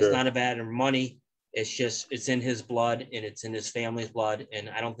 and it's not a matter of money. It's just, it's in his blood and it's in his family's blood. And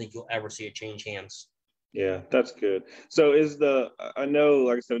I don't think you'll ever see it change hands. Yeah, that's good. So I know,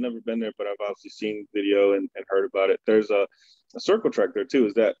 like I said, I've never been there, but I've obviously seen video and heard about it. There's a circle track there too.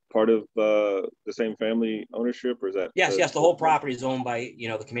 Is that part of the same family ownership, or is that? Yes. The whole property is owned by,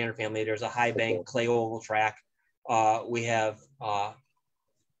 the Commander family. There's a high bank clay oval track. We have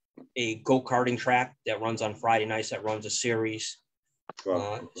a go-karting track that runs on Friday nights that runs a series.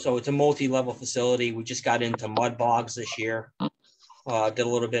 Wow. So it's a multi-level facility. We just got into mud bogs this year. Did a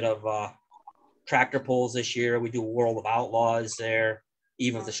little bit of tractor pulls this year. We do World of Outlaws there,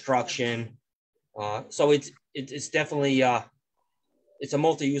 Eve of Destruction. So it's definitely it's a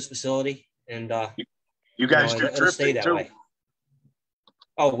multi-use facility, and you guys do it'll stay drifting that too? way.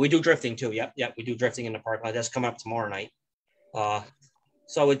 Oh, we do drifting too. Yep, we do drifting in the parking lot. That's coming up tomorrow night.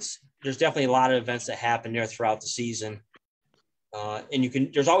 So there's definitely a lot of events that happen there throughout the season. And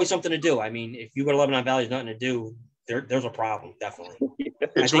there's always something to do. I mean, if you go to Lebanon Valley, there's nothing to do, there's a problem, definitely.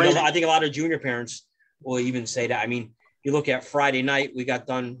 I think a lot of junior parents will even say that. I mean, you look at Friday night, we got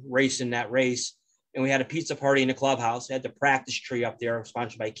done racing that race, and we had a pizza party in the clubhouse. We had the practice tree up there,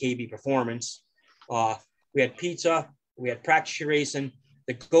 sponsored by KB Performance. We had pizza, we had practice tree racing.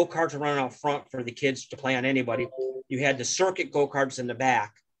 The go-karts were running out front for the kids to play on anybody. You had the circuit go-karts in the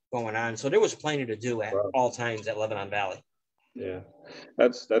back going on. So there was plenty to do at all times at Lebanon Valley. Yeah,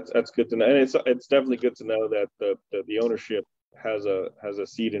 that's good to know, and it's definitely good to know that the ownership has a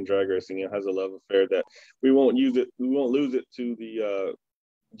seed in drag racing. It has a love affair that we won't lose it to the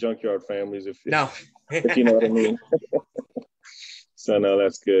junkyard families if you know what I mean. So no,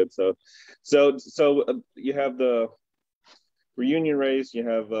 that's good. So you have the reunion race, you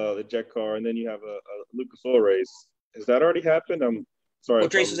have the jet car, and then you have a Lucas Oil race. Has that already happened? I'm sorry.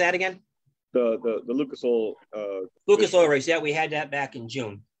 What race was that again? The Lucas Oil Lucas Oil race. Yeah, we had that back in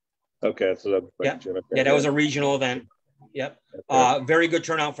June. Okay, so that's back in June. Okay. Yeah, that was a regional event. Yep. Okay. Very good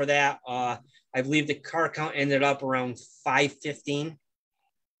turnout for that. I believe the car count ended up around 515.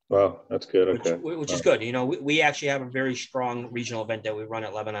 Wow, that's good. Okay. Which is good. We actually have a very strong regional event that we run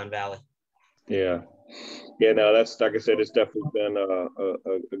at Lebanon Valley. Yeah. No, that's, like I said, it's definitely been a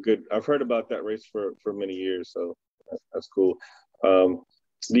good. I've heard about that race for many years, so that's cool.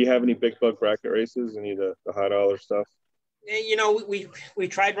 Do you have any big buck bracket races? Any of the high dollar stuff? We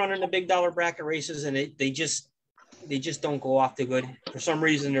tried running the big dollar bracket races, and they just don't go off too good. For some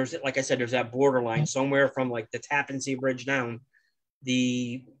reason, there's that borderline somewhere from like the Tappan Zee Bridge down.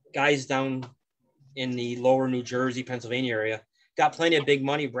 The guys down in the lower New Jersey, Pennsylvania area got plenty of big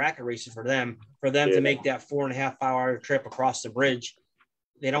money bracket races for them to make that 4.5 hour trip across the bridge.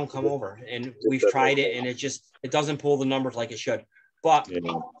 They don't come over, and we've tried it, and it doesn't pull the numbers like it should. But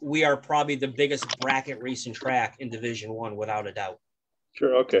we are probably the biggest bracket racing track in Division I, without a doubt.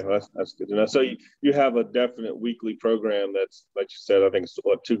 Sure. Okay. Well, that's good to know. So you have a definite weekly program that's, like you said, I think it's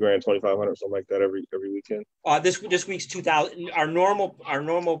what, $2,000, $2,500, something like that every weekend. This week's 2,000. Our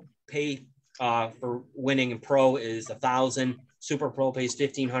normal pay for winning in pro is 1,000. Super Pro pays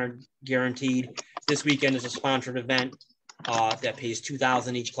 1,500 guaranteed. This weekend is a sponsored event that pays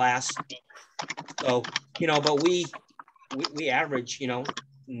 2,000 each class. So but we average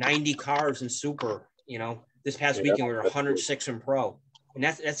 90 cars in super. This past weekend we were 106 in pro. And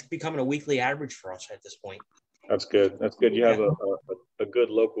that's becoming a weekly average for us at this point. That's good. You have a good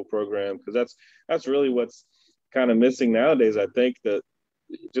local program, because that's really what's kind of missing nowadays. I think that,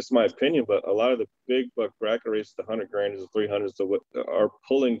 just my opinion, but a lot of the big buck bracket races, the 100 granders, the 300s, are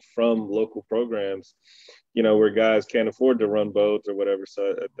pulling from local programs, where guys can't afford to run boats or whatever.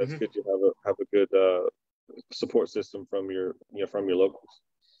 So that's good to have a good support system from your locals.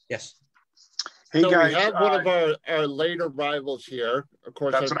 Yes. Hey, so guys, we have one of our later rivals here. Of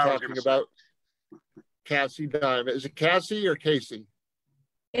course, I'm talking about Cassie Diamond. Is it Cassie or Casey?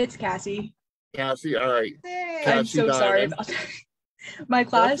 It's Cassie. Cassie, all right. Hey. Cassie I'm so Diamond. sorry about that. My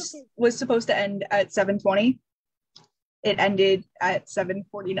class was supposed to end at 7:20. It ended at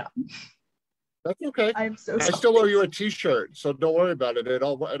 7:49. That's okay. I'm so sorry. I still owe you a t-shirt, so don't worry about it. It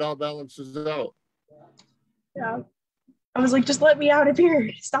all balances out. Yeah. I was like, just let me out of here.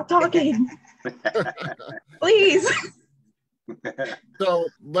 Stop talking. Please. So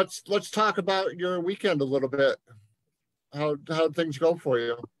let's talk about your weekend a little bit. How'd things go for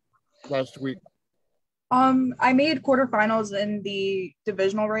you last week? I made quarterfinals in the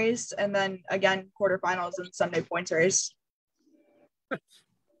divisional race, and then again quarterfinals in Sunday points race.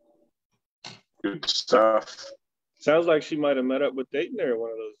 Good stuff. Sounds like she might have met up with Dayton there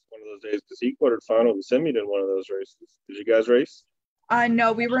one of those days, because he quartered final and Simied in one of those races. Did you guys race?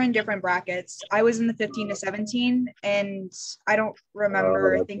 No, we were in different brackets. I was in the 15 to 17, and I don't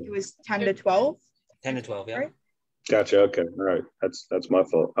remember. I think it was 10 to 12. 10 to 12, yeah. Right? Gotcha. Okay. All right. That's my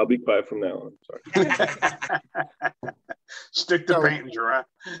fault. I'll be quiet from now on. Sorry. Stick to painting, Gerard.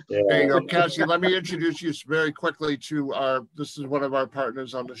 Yeah. There you go, Cassie. Let me introduce you very quickly to this is one of our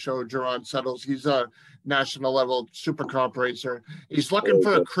partners on the show, Jerron Settles. He's a national level super comp racer. He's looking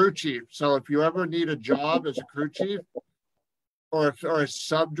for a crew chief. So if you ever need a job as a crew chief or a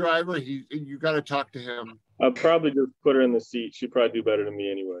sub driver, you got to talk to him. I'll probably just put her in the seat. She'd probably do better than me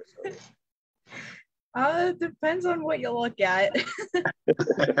anyway. So. Depends on what you look at.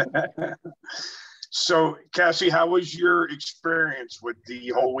 So, Cassie, how was your experience with the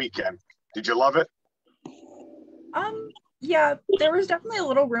whole weekend? Did you love it? Yeah, there was definitely a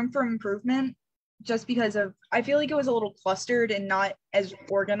little room for improvement just because I feel like it was a little clustered and not as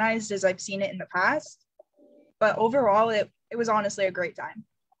organized as I've seen it in the past. But overall, it was honestly a great time.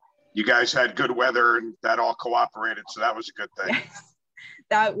 You guys had good weather and that all cooperated, so that was a good thing. Yes,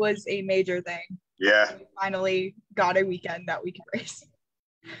 that was a major thing. Yeah. We finally got a weekend that we could race.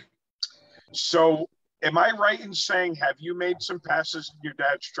 So am I right in saying, have you made some passes in your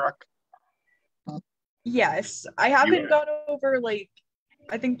dad's truck? Yes. I haven't got over,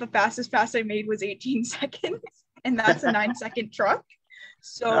 I think the fastest pass I made was 18 seconds, and that's a 9-second truck.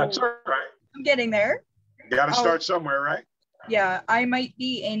 So that's all right. I'm getting there. You got to start somewhere, right? Yeah, I might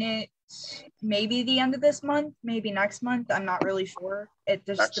be in it maybe the end of this month, maybe next month. I'm not really sure. It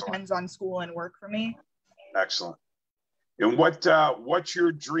just depends on school and work for me. Excellent. And what's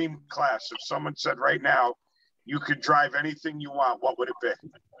your dream class? If someone said right now you could drive anything you want, what would it be?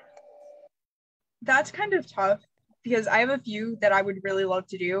 That's kind of tough because I have a few that I would really love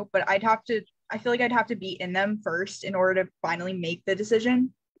to do, but I feel like I'd have to be in them first in order to finally make the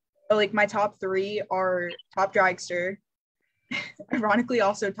decision. But my top 3 are top dragster, ironically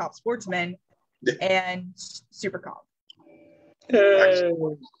also top sportsman, and super comp.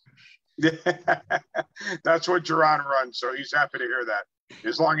 That's what Jerron runs, so he's happy to hear that.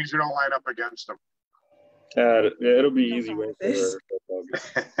 As long as you don't line up against him. It'll be easy win for her.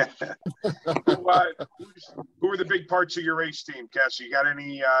 Who are the big parts of your race team, Cassie? You got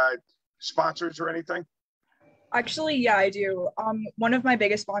any sponsors or anything? Actually, yeah, I do. One of my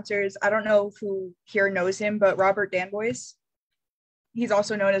biggest sponsors, I don't know who here knows him, but Robert Danboys. He's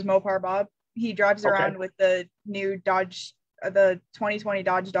also known as Mopar Bob. He drives around with the new Dodge, the 2020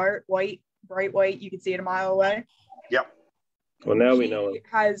 Dodge Dart, bright white. You can see it a mile away. Yep. Well, now we know it.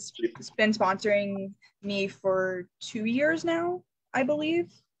 Has been sponsoring me for 2 years now, I believe.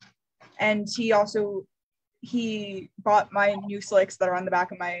 And he bought my new slicks that are on the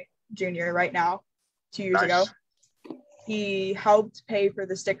back of my Junior right now, 2 years ago. He helped pay for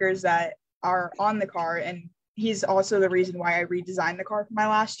the stickers that are on the car, and he's also the reason why I redesigned the car for my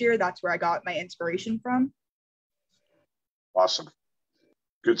last year. That's where I got my inspiration from. Awesome.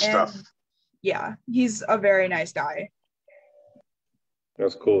 Good stuff. Yeah, he's a very nice guy.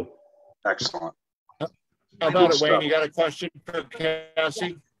 That's cool. Excellent. How about it, Wayne? You got a question for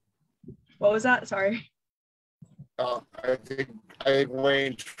Cassie? What was that? Sorry. I think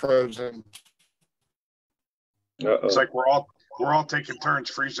Wayne's frozen. It's like we're all taking turns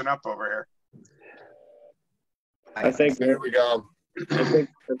freezing up over here. I think there we go.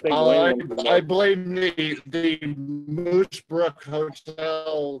 I blame the Moose Brook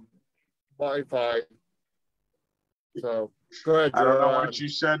Hotel Wi-Fi. So go ahead. I don't know what you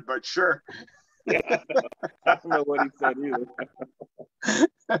said, but sure. Yeah, I don't know what he said either.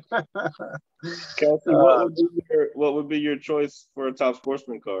 Kelsey, what would be your choice for a top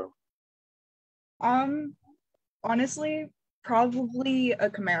sportsman car? Honestly, probably a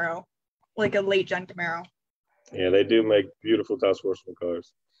Camaro, like a late gen Camaro. Yeah, they do make beautiful top sportsman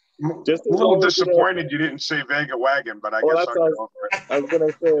cars. Just a little disappointed you didn't say Vega Wagon, but I guess I'll go over it. I was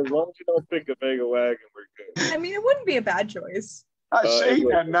going to say, as long as you don't pick a Vega Wagon, we're good. I mean, it wouldn't be a bad choice. I see,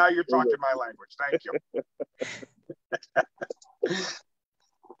 and now you're talking my language. Thank you.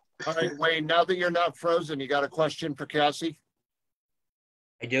 All right, Wayne, now that you're not frozen, you got a question for Cassie?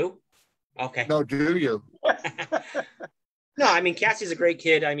 I do? Okay. No, do you? No, I mean, Cassie's a great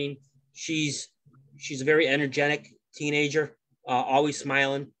kid. I mean, she's a very energetic teenager, always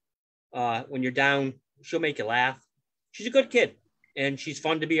smiling. When you're down, she'll make you laugh. She's a good kid, and she's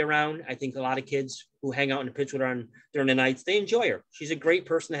fun to be around. I think a lot of kids who hang out in the pitch with her during the nights, they enjoy her. She's a great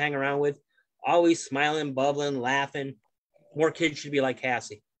person to hang around with, always smiling, bubbling, laughing. More kids should be like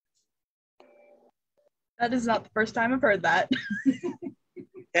Cassie. That is not the first time I've heard that.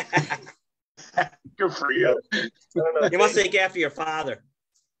 Good for you. You must take after your father.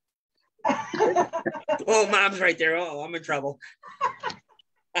 Oh, mom's right there. Oh, I'm in trouble.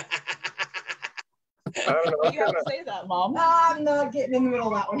 I don't know. You have to say that, Mom. I'm not getting in the middle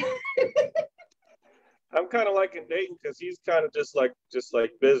of that one. I'm kind of liking Dayton because he's kind of just like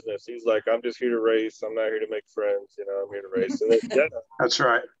business. He's like, I'm just here to race. I'm not here to make friends. You know, I'm here to race. And then Jenna, that's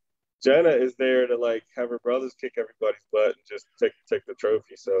right. Jenna is there to like have her brothers kick everybody's butt and just take the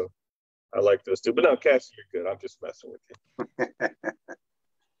trophy. So I like those two. But no, Cassie, you're good. I'm just messing with you.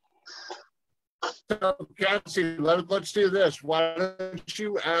 So, Cassie, let's do this. Why don't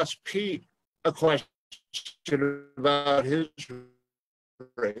you ask Pete a question about his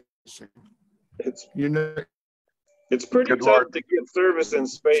racing? It's pretty tough to get service in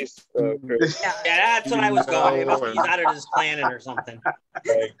space, Chris. Yeah, that's what I was going. He's out of this planet or something.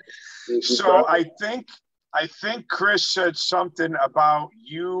 So I think Chris said something about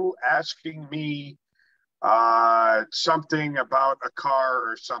you asking me something about a car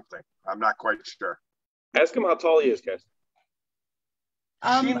or something. I'm not quite sure. Ask him how tall he is, Cassie.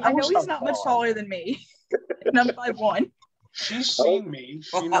 I know he's not much taller than me. And I'm 5'1". She's seen me.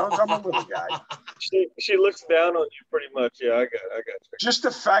 She knows I'm a little guy. She looks down on you pretty much. Yeah, I got you. Just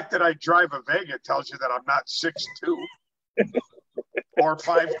the fact that I drive a Vega tells you that I'm not 6'2". Or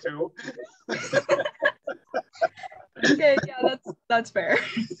 5'2". Okay, yeah, that's fair.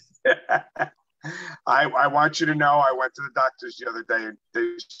 I want you to know I went to the doctors the other day and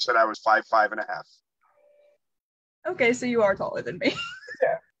they said I was 5'5.5". Okay, so you are taller than me.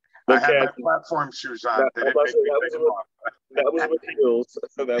 Yeah. I had my platform shoes on. They didn't make me take them off. That was with heels.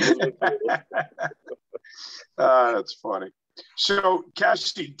 That was with heels. That's funny. So,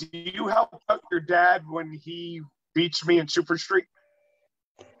 Cassie, do you help out your dad when he beats me in Super Street?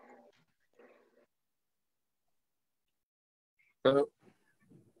 Dad's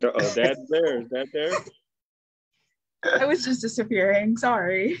there. Is Dad there? I was just disappearing.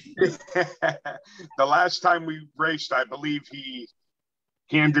 Sorry. The last time we raced, I believe he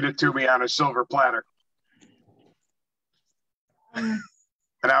handed it to me on a silver platter. And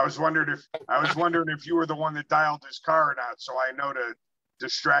I was wondering if you were the one that dialed his car or not, so I know to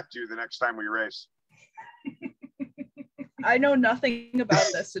distract you the next time we race. I know nothing about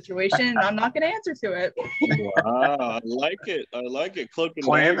this situation. I'm not going to answer to it. Wow, I like it. Cloaking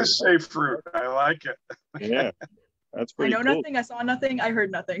Playing the safe route. I like it. Yeah, that's pretty cool. I know nothing. I saw nothing. I heard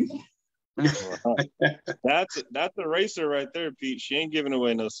nothing. Wow. That's a racer right there, Pete. She ain't giving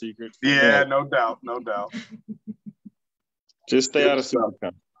away no secrets. Yeah, no doubt. Just stay out of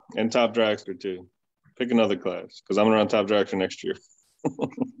Supercon and Top Dragster too. Pick another class because I'm gonna run Top Dragster next year.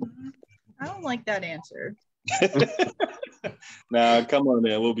 I don't like that answer. Nah, come on,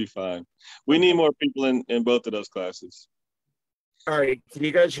 man. We'll be fine. We need more people in both of those classes. All right, can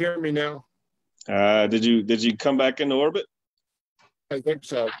you guys hear me now? Did you come back into orbit? I think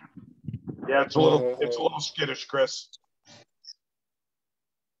so. Yeah, it's a little skittish, Chris.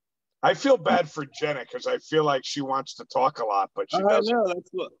 I feel bad for Jenna because I feel like she wants to talk a lot, but she doesn't. I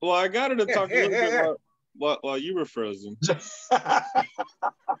know. Well, I got her to talk a little bit while you were frozen.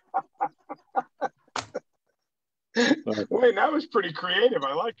 Wait, that was pretty creative.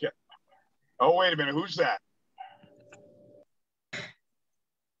 I like it. Oh, wait a minute. Who's that?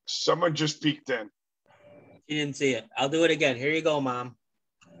 Someone just peeked in. She didn't see it. I'll do it again. Here you go, Mom.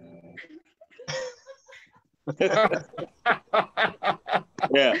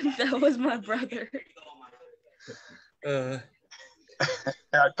 Yeah. That was my brother. Yeah,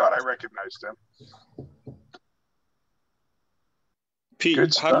 I thought I recognized him. Pete,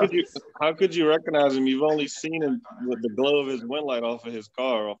 Good stuff. how could you recognize him? You've only seen him with the glow of his wind light off the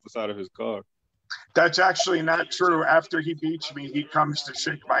side of his car. That's actually not true. After he beats me, he comes to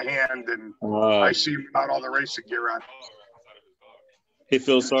shake my hand, and I see him without all the racing gear on. He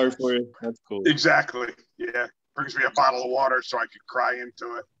feels sorry for you. That's cool. Exactly. Yeah. Brings me a bottle of water so I can cry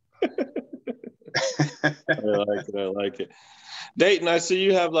into it. I like it. Dayton, I see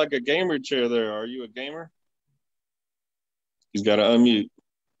you have like a gamer chair there. Are you a gamer? He's got to unmute.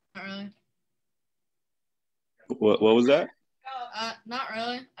 Not really. What was that? Not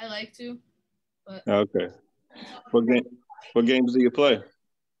really. I like to, but Okay. What games do you play?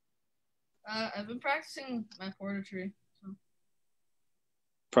 I've been practicing my poetry. So.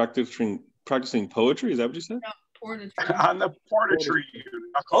 Practicing poetry? Is that what you said? No, poetry. On the poetry.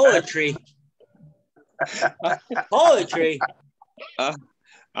 Poetry. Poetry.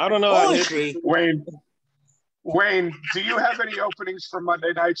 I don't know. Poetry. Wayne, do you have any openings for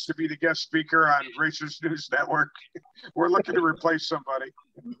Monday nights to be the guest speaker on Racers News Network? We're looking to replace somebody.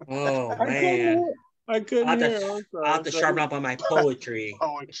 Oh man. I couldn't hear. I'll have to sharpen up on my poetry.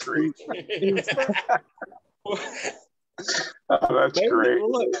 Poetry. Oh, that's great.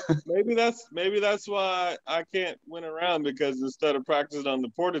 Look, maybe that's why I can't win around, because instead of practicing on the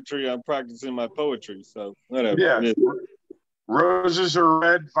poetry, I'm practicing my poetry. So whatever. Yeah. Roses are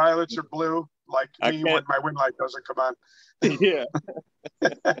red, violets are blue, like me when my wind light doesn't come on. Yeah.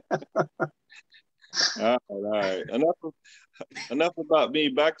 All right. Enough about me.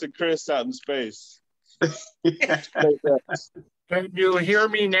 Back to Chris out in space. Can you hear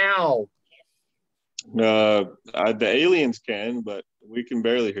me now? The aliens can, but we can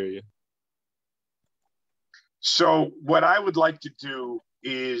barely hear you. So what I would like to do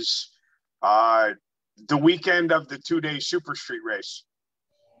is the weekend of the 2-day Super Street race.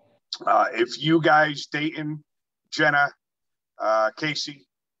 If you guys, Dayton, Jenna, Cassie,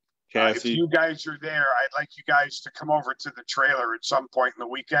 if you guys are there, I'd like you guys to come over to the trailer at some point in the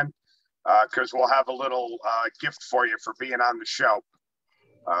weekend, because we'll have a little gift for you for being on the show.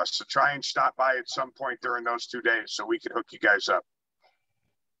 So try and stop by at some point during those 2 days so we can hook you guys up.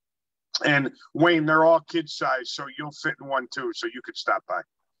 And Wayne, they're all kid size, so you'll fit in one too, so you could stop by.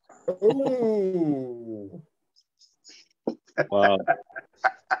 Ooh. Wow.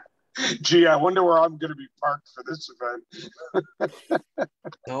 Gee, I wonder where I'm going to be parked for this event.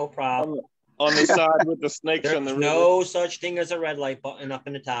 No problem. On the side with the snakes on the river. No such thing as a red light button up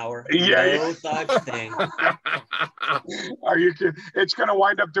in the tower. Yeah, no such thing. Are you kidding? It's going to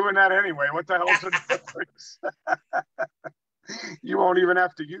wind up doing that anyway. What the hell's the difference? You won't even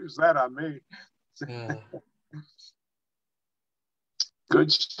have to use that on me.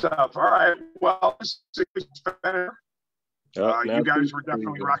 Good stuff. All right. Well, you guys were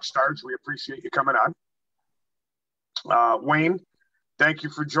definitely rock stars. We appreciate you coming on. Wayne, thank you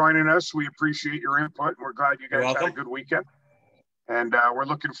for joining us. We appreciate your input, and we're glad you guys had a good weekend. And we're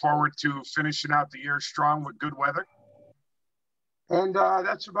looking forward to finishing out the year strong with good weather. And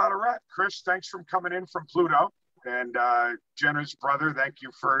that's about a wrap. Chris, thanks for coming in from Pluto. And Jenna's brother, thank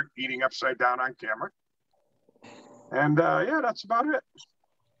you for eating upside down on camera. And yeah, that's about it.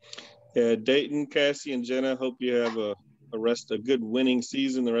 Yeah, Dayton, Cassie, and Jenna, hope you have a good winning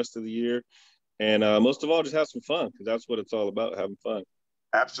season the rest of the year. And most of all, just have some fun, because that's what it's all about, having fun.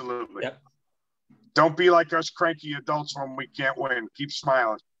 Absolutely. Yep. Don't be like us cranky adults when we can't win. Keep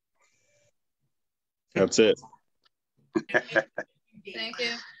smiling. That's it. Thank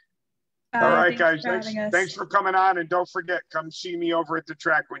you. All right, guys. Thanks for coming on. And don't forget, come see me over at the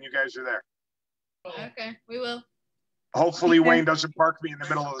track when you guys are there. Okay, we will. Hopefully Wayne doesn't park me in the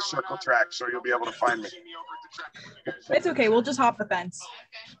middle of the circle track, so you'll be able to find me. It's okay. We'll just hop the fence.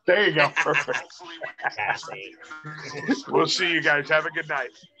 There you go. Perfect. We'll see you guys. Have a good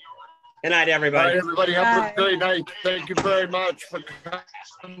night. Good night, everybody. All right, everybody. Have a great night. Thank you very much for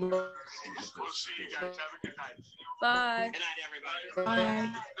coming. We'll see you guys. Have a good night. Bye. Good night,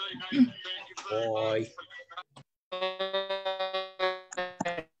 everybody.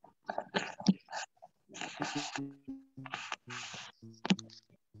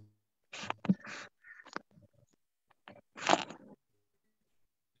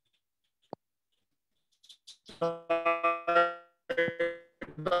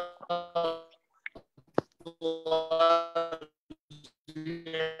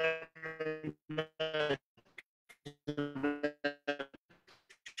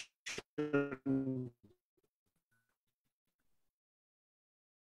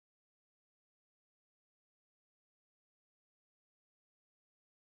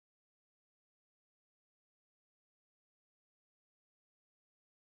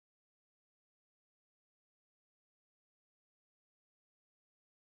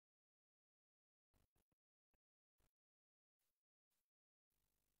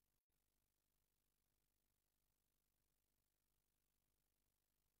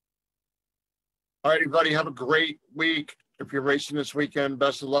 All right, everybody, have a great week. If you're racing this weekend,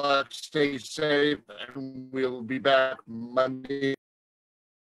 best of luck, stay safe, and we'll be back Monday.